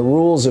changes in the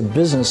rules of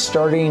business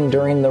starting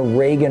during the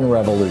Reagan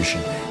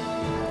Revolution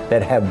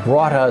that have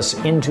brought us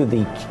into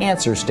the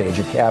cancer stage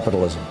of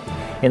capitalism.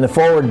 In the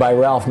foreword by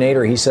Ralph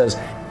Nader, he says,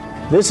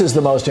 "This is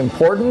the most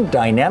important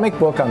dynamic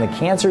book on the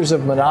cancers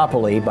of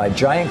monopoly by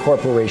giant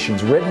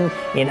corporations written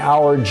in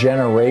our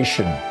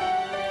generation."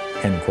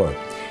 End quote.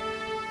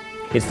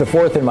 It's the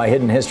fourth in my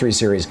Hidden History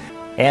series.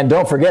 And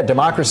don't forget,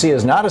 democracy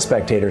is not a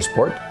spectator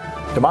sport.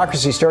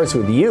 Democracy starts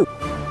with you.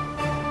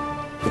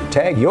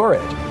 Tag, you're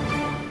it.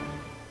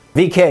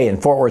 VK in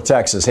Fort Worth,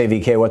 Texas. Hey,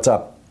 VK, what's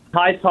up?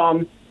 Hi,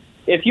 Tom.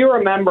 If you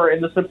remember, in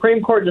the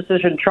Supreme Court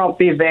decision Trump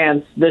v.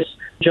 Vance this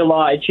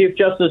July, Chief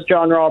Justice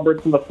John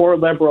Roberts and the four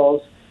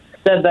liberals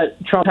said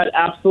that Trump had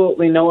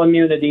absolutely no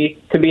immunity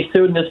to be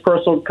sued in his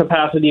personal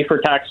capacity for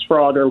tax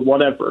fraud or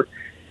whatever.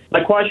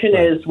 My question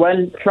is,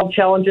 when Trump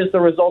challenges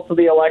the results of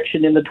the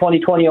election in the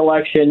 2020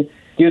 election,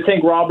 do you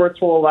think Roberts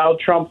will allow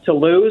Trump to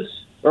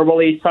lose, or will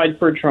he side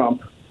for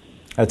Trump?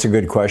 That's a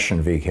good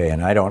question, VK,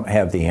 and I don't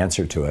have the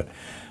answer to it.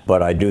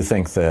 But I do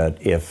think that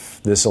if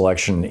this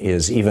election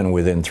is even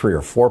within 3 or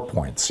 4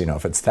 points,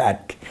 if it's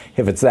that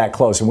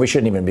close, and we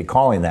shouldn't even be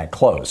calling that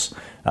close.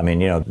 I mean,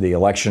 the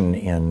election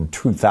in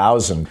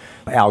 2000,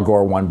 Al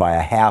Gore won by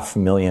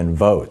 500,000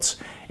 votes,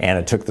 and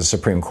it took the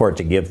Supreme Court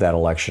to give that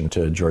election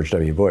to George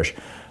W. Bush.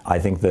 I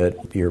think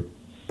that your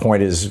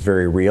point is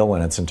very real,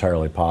 and it's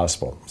entirely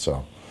possible.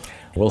 So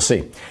we'll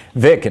see.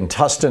 Vic in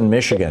Tustin,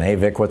 Michigan. Hey,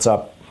 Vic, what's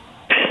up?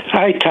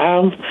 Hi,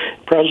 Tom.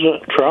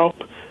 President Trump,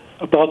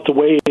 about the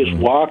way he's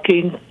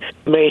walking,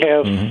 may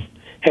have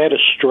had a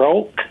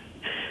stroke.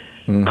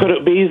 Could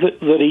it be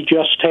that he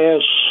just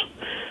has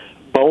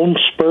bone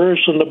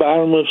spurs in the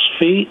bottom of his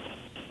feet?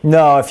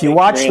 No, if you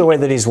watch the way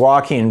that he's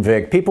walking,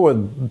 Vic, people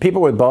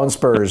with bone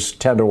spurs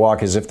tend to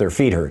walk as if their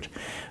feet hurt,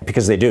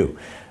 because they do.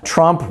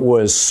 Trump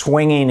was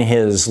swinging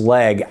his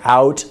leg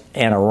out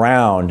and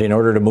around in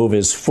order to move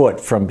his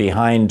foot from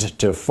behind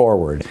to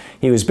forward.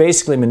 He was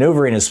basically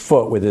maneuvering his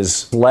foot with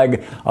his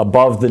leg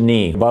above the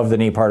knee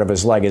part of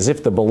his leg, as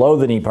if the below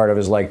the knee part of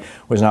his leg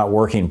was not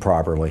working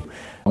properly.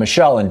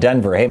 Michelle in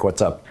Denver, hey,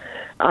 what's up?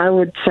 I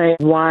would say,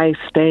 why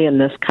stay in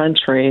this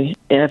country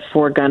if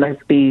we're going to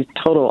be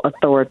total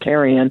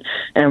authoritarian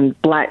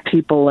and black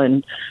people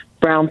and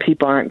brown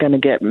people aren't going to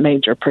get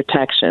major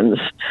protections?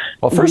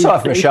 Well, first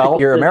off, Michelle,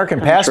 your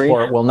American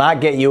passport will not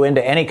get you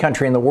into any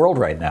country in the world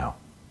right now.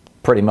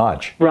 pretty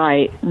much.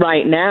 Right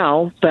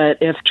now. But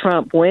if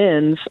Trump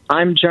wins,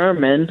 I'm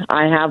German.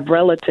 I have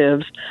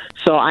relatives,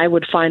 so I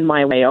would find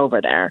my way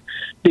over there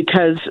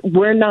because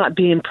we're not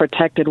being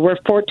protected. We're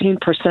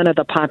 14% of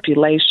the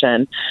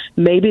population.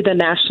 Maybe the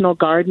National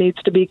Guard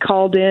needs to be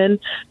called in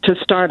to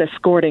start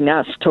escorting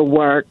us to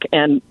work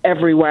and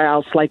everywhere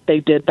else like they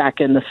did back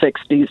in the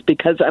 60s,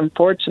 because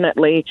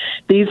unfortunately,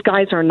 these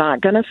guys are not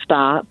going to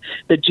stop.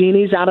 The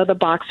genie's out of the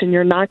box, and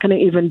you're not going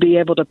to even be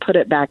able to put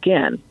it back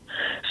in.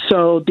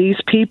 So these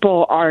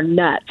people are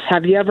nuts.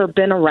 Have you ever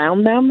been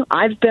around them?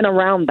 I've been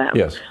around them.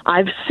 Yes.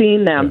 I've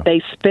seen them. Yeah.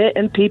 They spit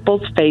in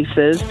people's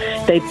faces.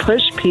 They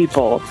push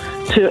people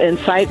to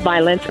incite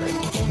violence.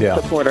 Yeah.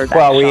 Supporter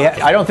Well,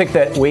 I don't think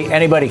that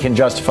anybody can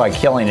justify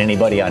killing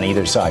anybody on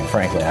either side,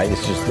 frankly.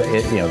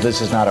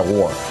 This is not a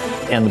war.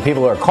 And the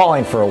people who are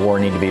calling for a war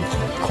need to be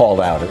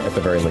called out at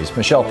the very least.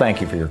 Michelle,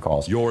 thank you for your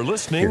calls. You're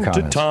listening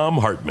to Thom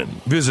Hartmann.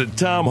 Visit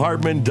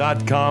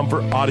ThomHartmann.com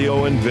for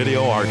audio and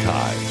video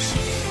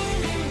archives.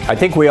 I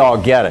think we all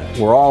get it.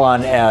 We're all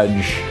on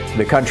edge.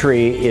 The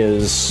country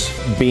is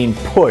being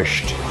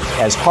pushed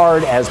as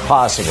hard as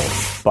possible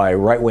by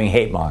right-wing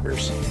hate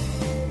mongers.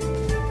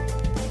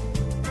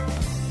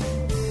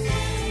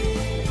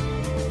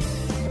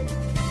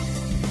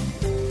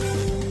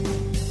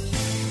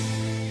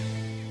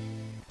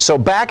 So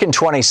back in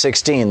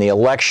 2016, the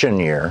election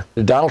year,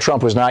 Donald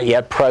Trump was not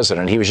yet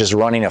president. He was just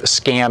running a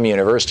scam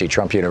university,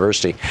 Trump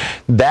University.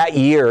 That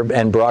year,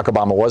 and Barack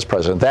Obama was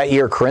president, that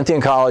year, Corinthian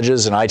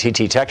Colleges and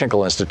ITT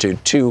Technical Institute,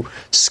 two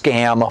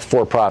scam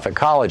for-profit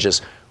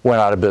colleges,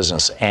 went out of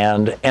business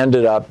and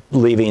ended up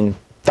leaving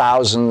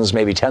thousands,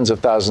 maybe tens of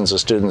thousands of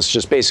students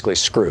just basically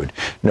screwed.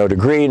 No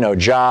degree, no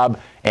job,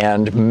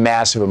 and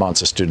massive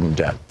amounts of student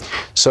debt.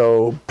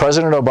 So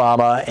President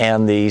Obama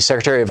and the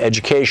Secretary of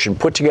Education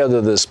put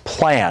together this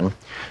plan.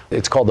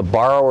 It's called the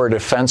Borrower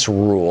Defense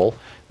Rule,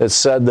 that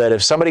said that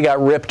if somebody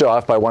got ripped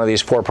off by one of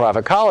these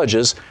for-profit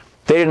colleges,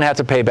 they didn't have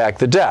to pay back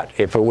the debt.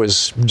 If it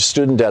was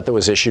student debt that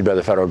was issued by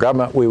the federal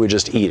government, we would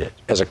just eat it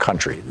as a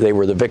country. They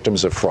were the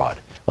victims of fraud.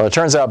 Well, it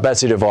turns out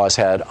Betsy DeVos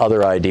had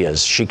other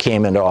ideas. She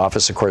came into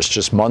office, of course,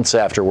 just months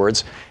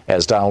afterwards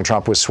as Donald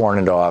Trump was sworn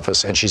into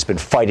office, and she's been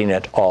fighting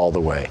it all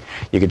the way.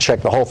 You can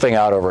check the whole thing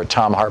out over at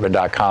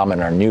ThomHartmann.com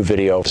and our new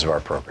videos of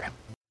our program.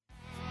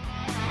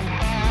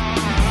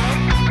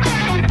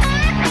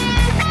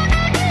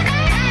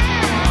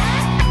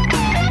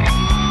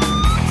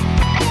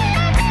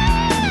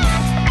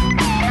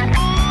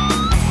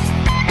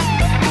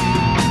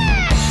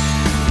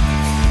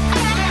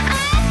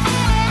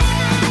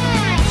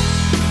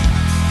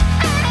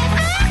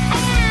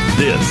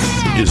 This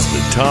is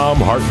the Thom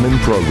Hartmann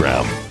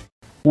Program.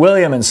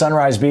 William in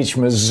Sunrise Beach,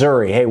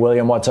 Missouri. Hey,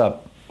 William, what's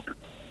up?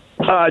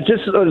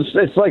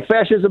 It's like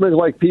fascism is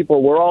like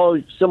people. We're all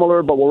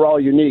similar, but we're all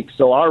unique.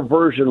 So our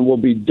version will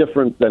be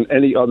different than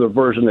any other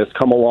version that's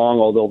come along,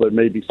 although there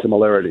may be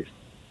similarities.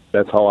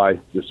 That's how I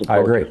just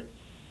approach agree. it.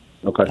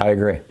 Okay. I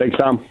agree. Thanks,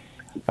 Tom.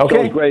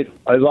 Okay. Great.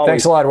 As always.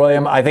 Thanks a lot,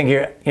 William. I think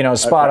you're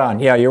spot on.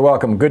 Yeah, you're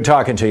welcome. Good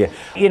talking to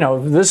you.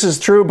 This is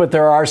true, but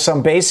there are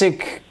some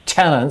basic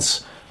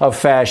tenets of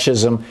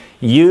fascism.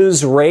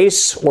 Use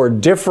race or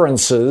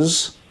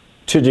differences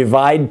to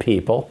divide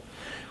people.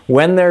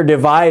 When they're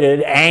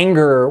divided,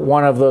 anger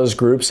one of those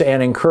groups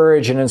and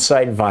encourage and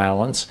incite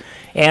violence,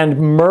 and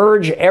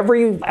merge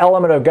every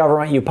element of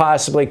government you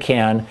possibly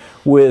can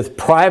with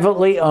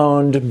privately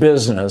owned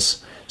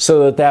business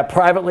so that that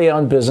privately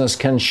owned business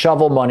can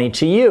shovel money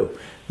to you.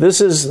 This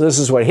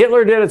is what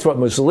Hitler did. It's what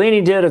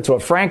Mussolini did. It's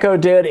what Franco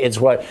did. It's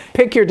what,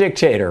 pick your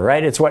dictator,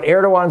 right? It's what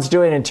Erdogan's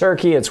doing in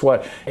Turkey. It's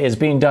what is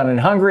being done in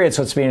Hungary. It's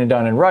what's being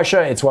done in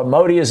Russia. It's what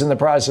Modi is in the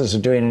process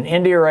of doing in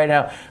India right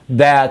now.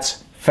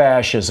 That's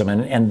fascism.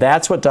 And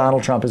that's what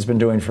Donald Trump has been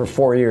doing for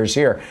 4 years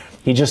here.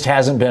 He just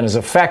hasn't been as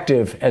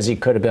effective as he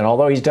could have been,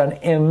 although he's done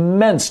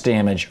immense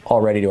damage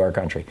already to our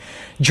country.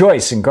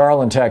 Joyce in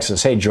Garland,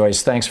 Texas. Hey,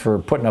 Joyce, thanks for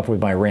putting up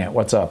with my rant.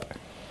 What's up?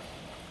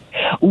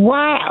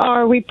 Why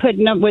are we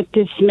putting up with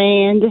this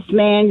man? This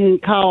man has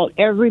called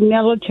every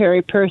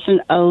military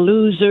person a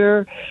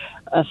loser,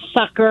 a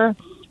sucker,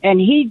 and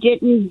he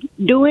didn't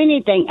do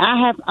anything.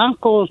 I have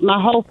uncles,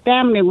 my whole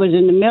family was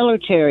in the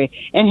military,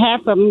 and half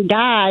of them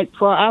died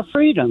for our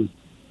freedom.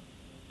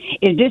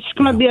 Is this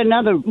going to be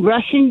another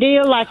Russian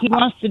deal like he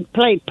wants to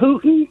play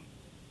Putin?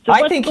 So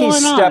I think he's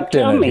stepped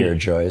in it here,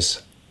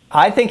 Joyce.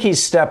 I think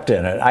he's stepped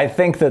in it. I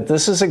think that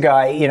this is a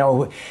guy,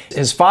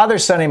 his father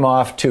sent him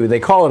off to,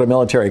 they call it a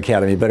military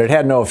academy, but it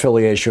had no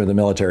affiliation with the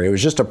military. It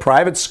was just a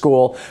private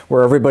school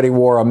where everybody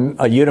wore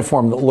a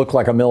uniform that looked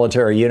like a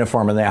military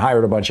uniform, and they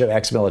hired a bunch of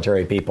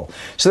ex-military people.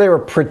 So they were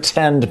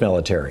pretend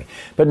military.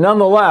 But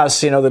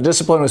nonetheless, the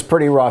discipline was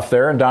pretty rough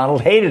there, and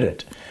Donald hated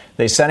it.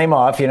 They sent him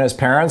off. His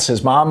parents,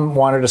 his mom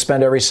wanted to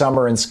spend every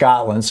summer in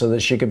Scotland so that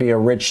she could be a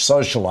rich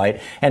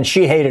socialite, and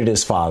she hated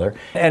his father.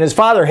 And his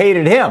father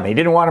hated him. He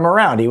didn't want him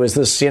around. He was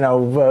this,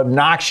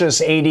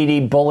 obnoxious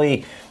ADD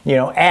bully,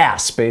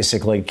 ass,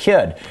 basically,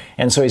 kid.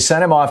 And so he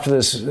sent him off to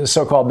this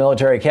so-called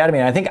military academy.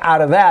 And I think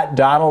out of that,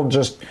 Donald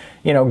just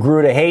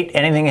grew to hate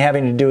anything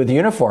having to do with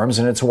uniforms.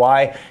 And it's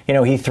why,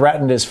 he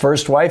threatened his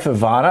first wife,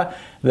 Ivana,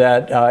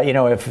 that,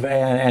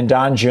 and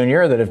Don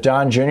Jr., that if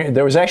Don Jr.,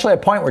 there was actually a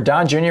point where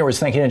Don Jr. was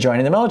thinking of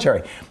joining the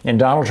military. And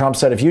Donald Trump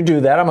said, if you do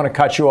that, I'm going to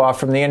cut you off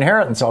from the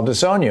inheritance. I'll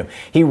disown you.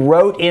 He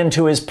wrote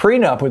into his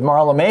prenup with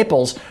Marla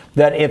Maples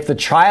that if the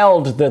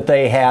child that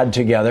they had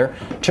together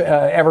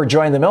ever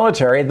joined the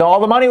military, all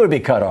the money would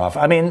be cut off.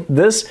 I mean,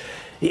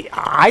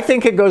 I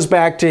think it goes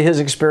back to his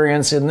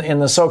experience in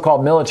the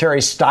so-called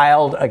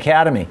military-styled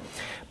academy.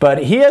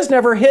 But he has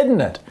never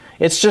hidden it.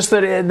 It's just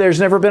that there's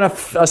never been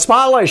a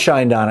spotlight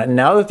shined on it. And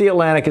now that The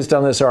Atlantic has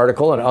done this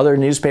article and other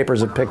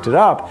newspapers have picked it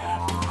up,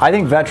 I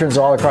think veterans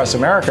all across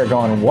America are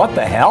going, what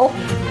the hell?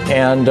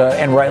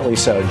 And rightly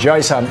so.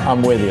 Joyce,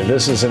 I'm with you.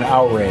 This is an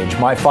outrage.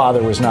 My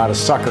father was not a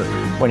sucker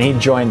when he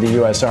joined the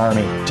U.S.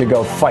 Army to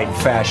go fight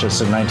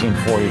fascists in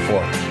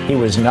 1944. He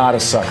was not a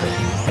sucker,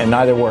 and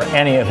neither were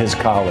any of his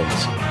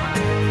colleagues.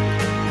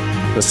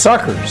 The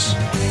suckers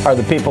are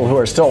the people who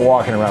are still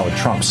walking around with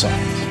Trump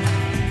signs.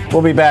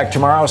 We'll be back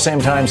tomorrow,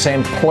 same time,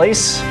 same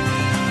place.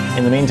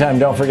 In the meantime,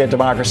 don't forget,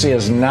 democracy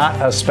is not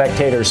a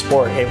spectator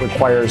sport. It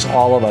requires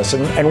all of us.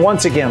 And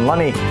once again, let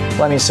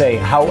me say,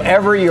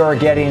 however you're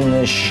getting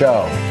this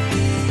show,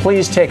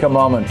 please take a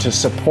moment to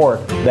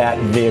support that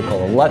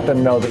vehicle. Let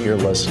them know that you're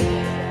listening.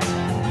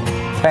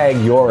 Tag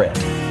You're It.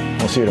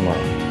 We'll see you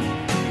tomorrow.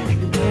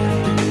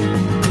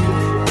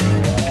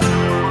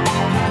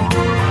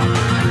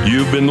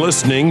 You've been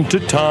listening to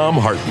Thom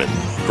Hartmann.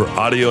 For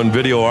audio and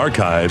video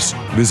archives,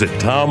 visit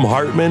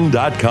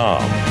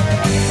thomhartmann.com.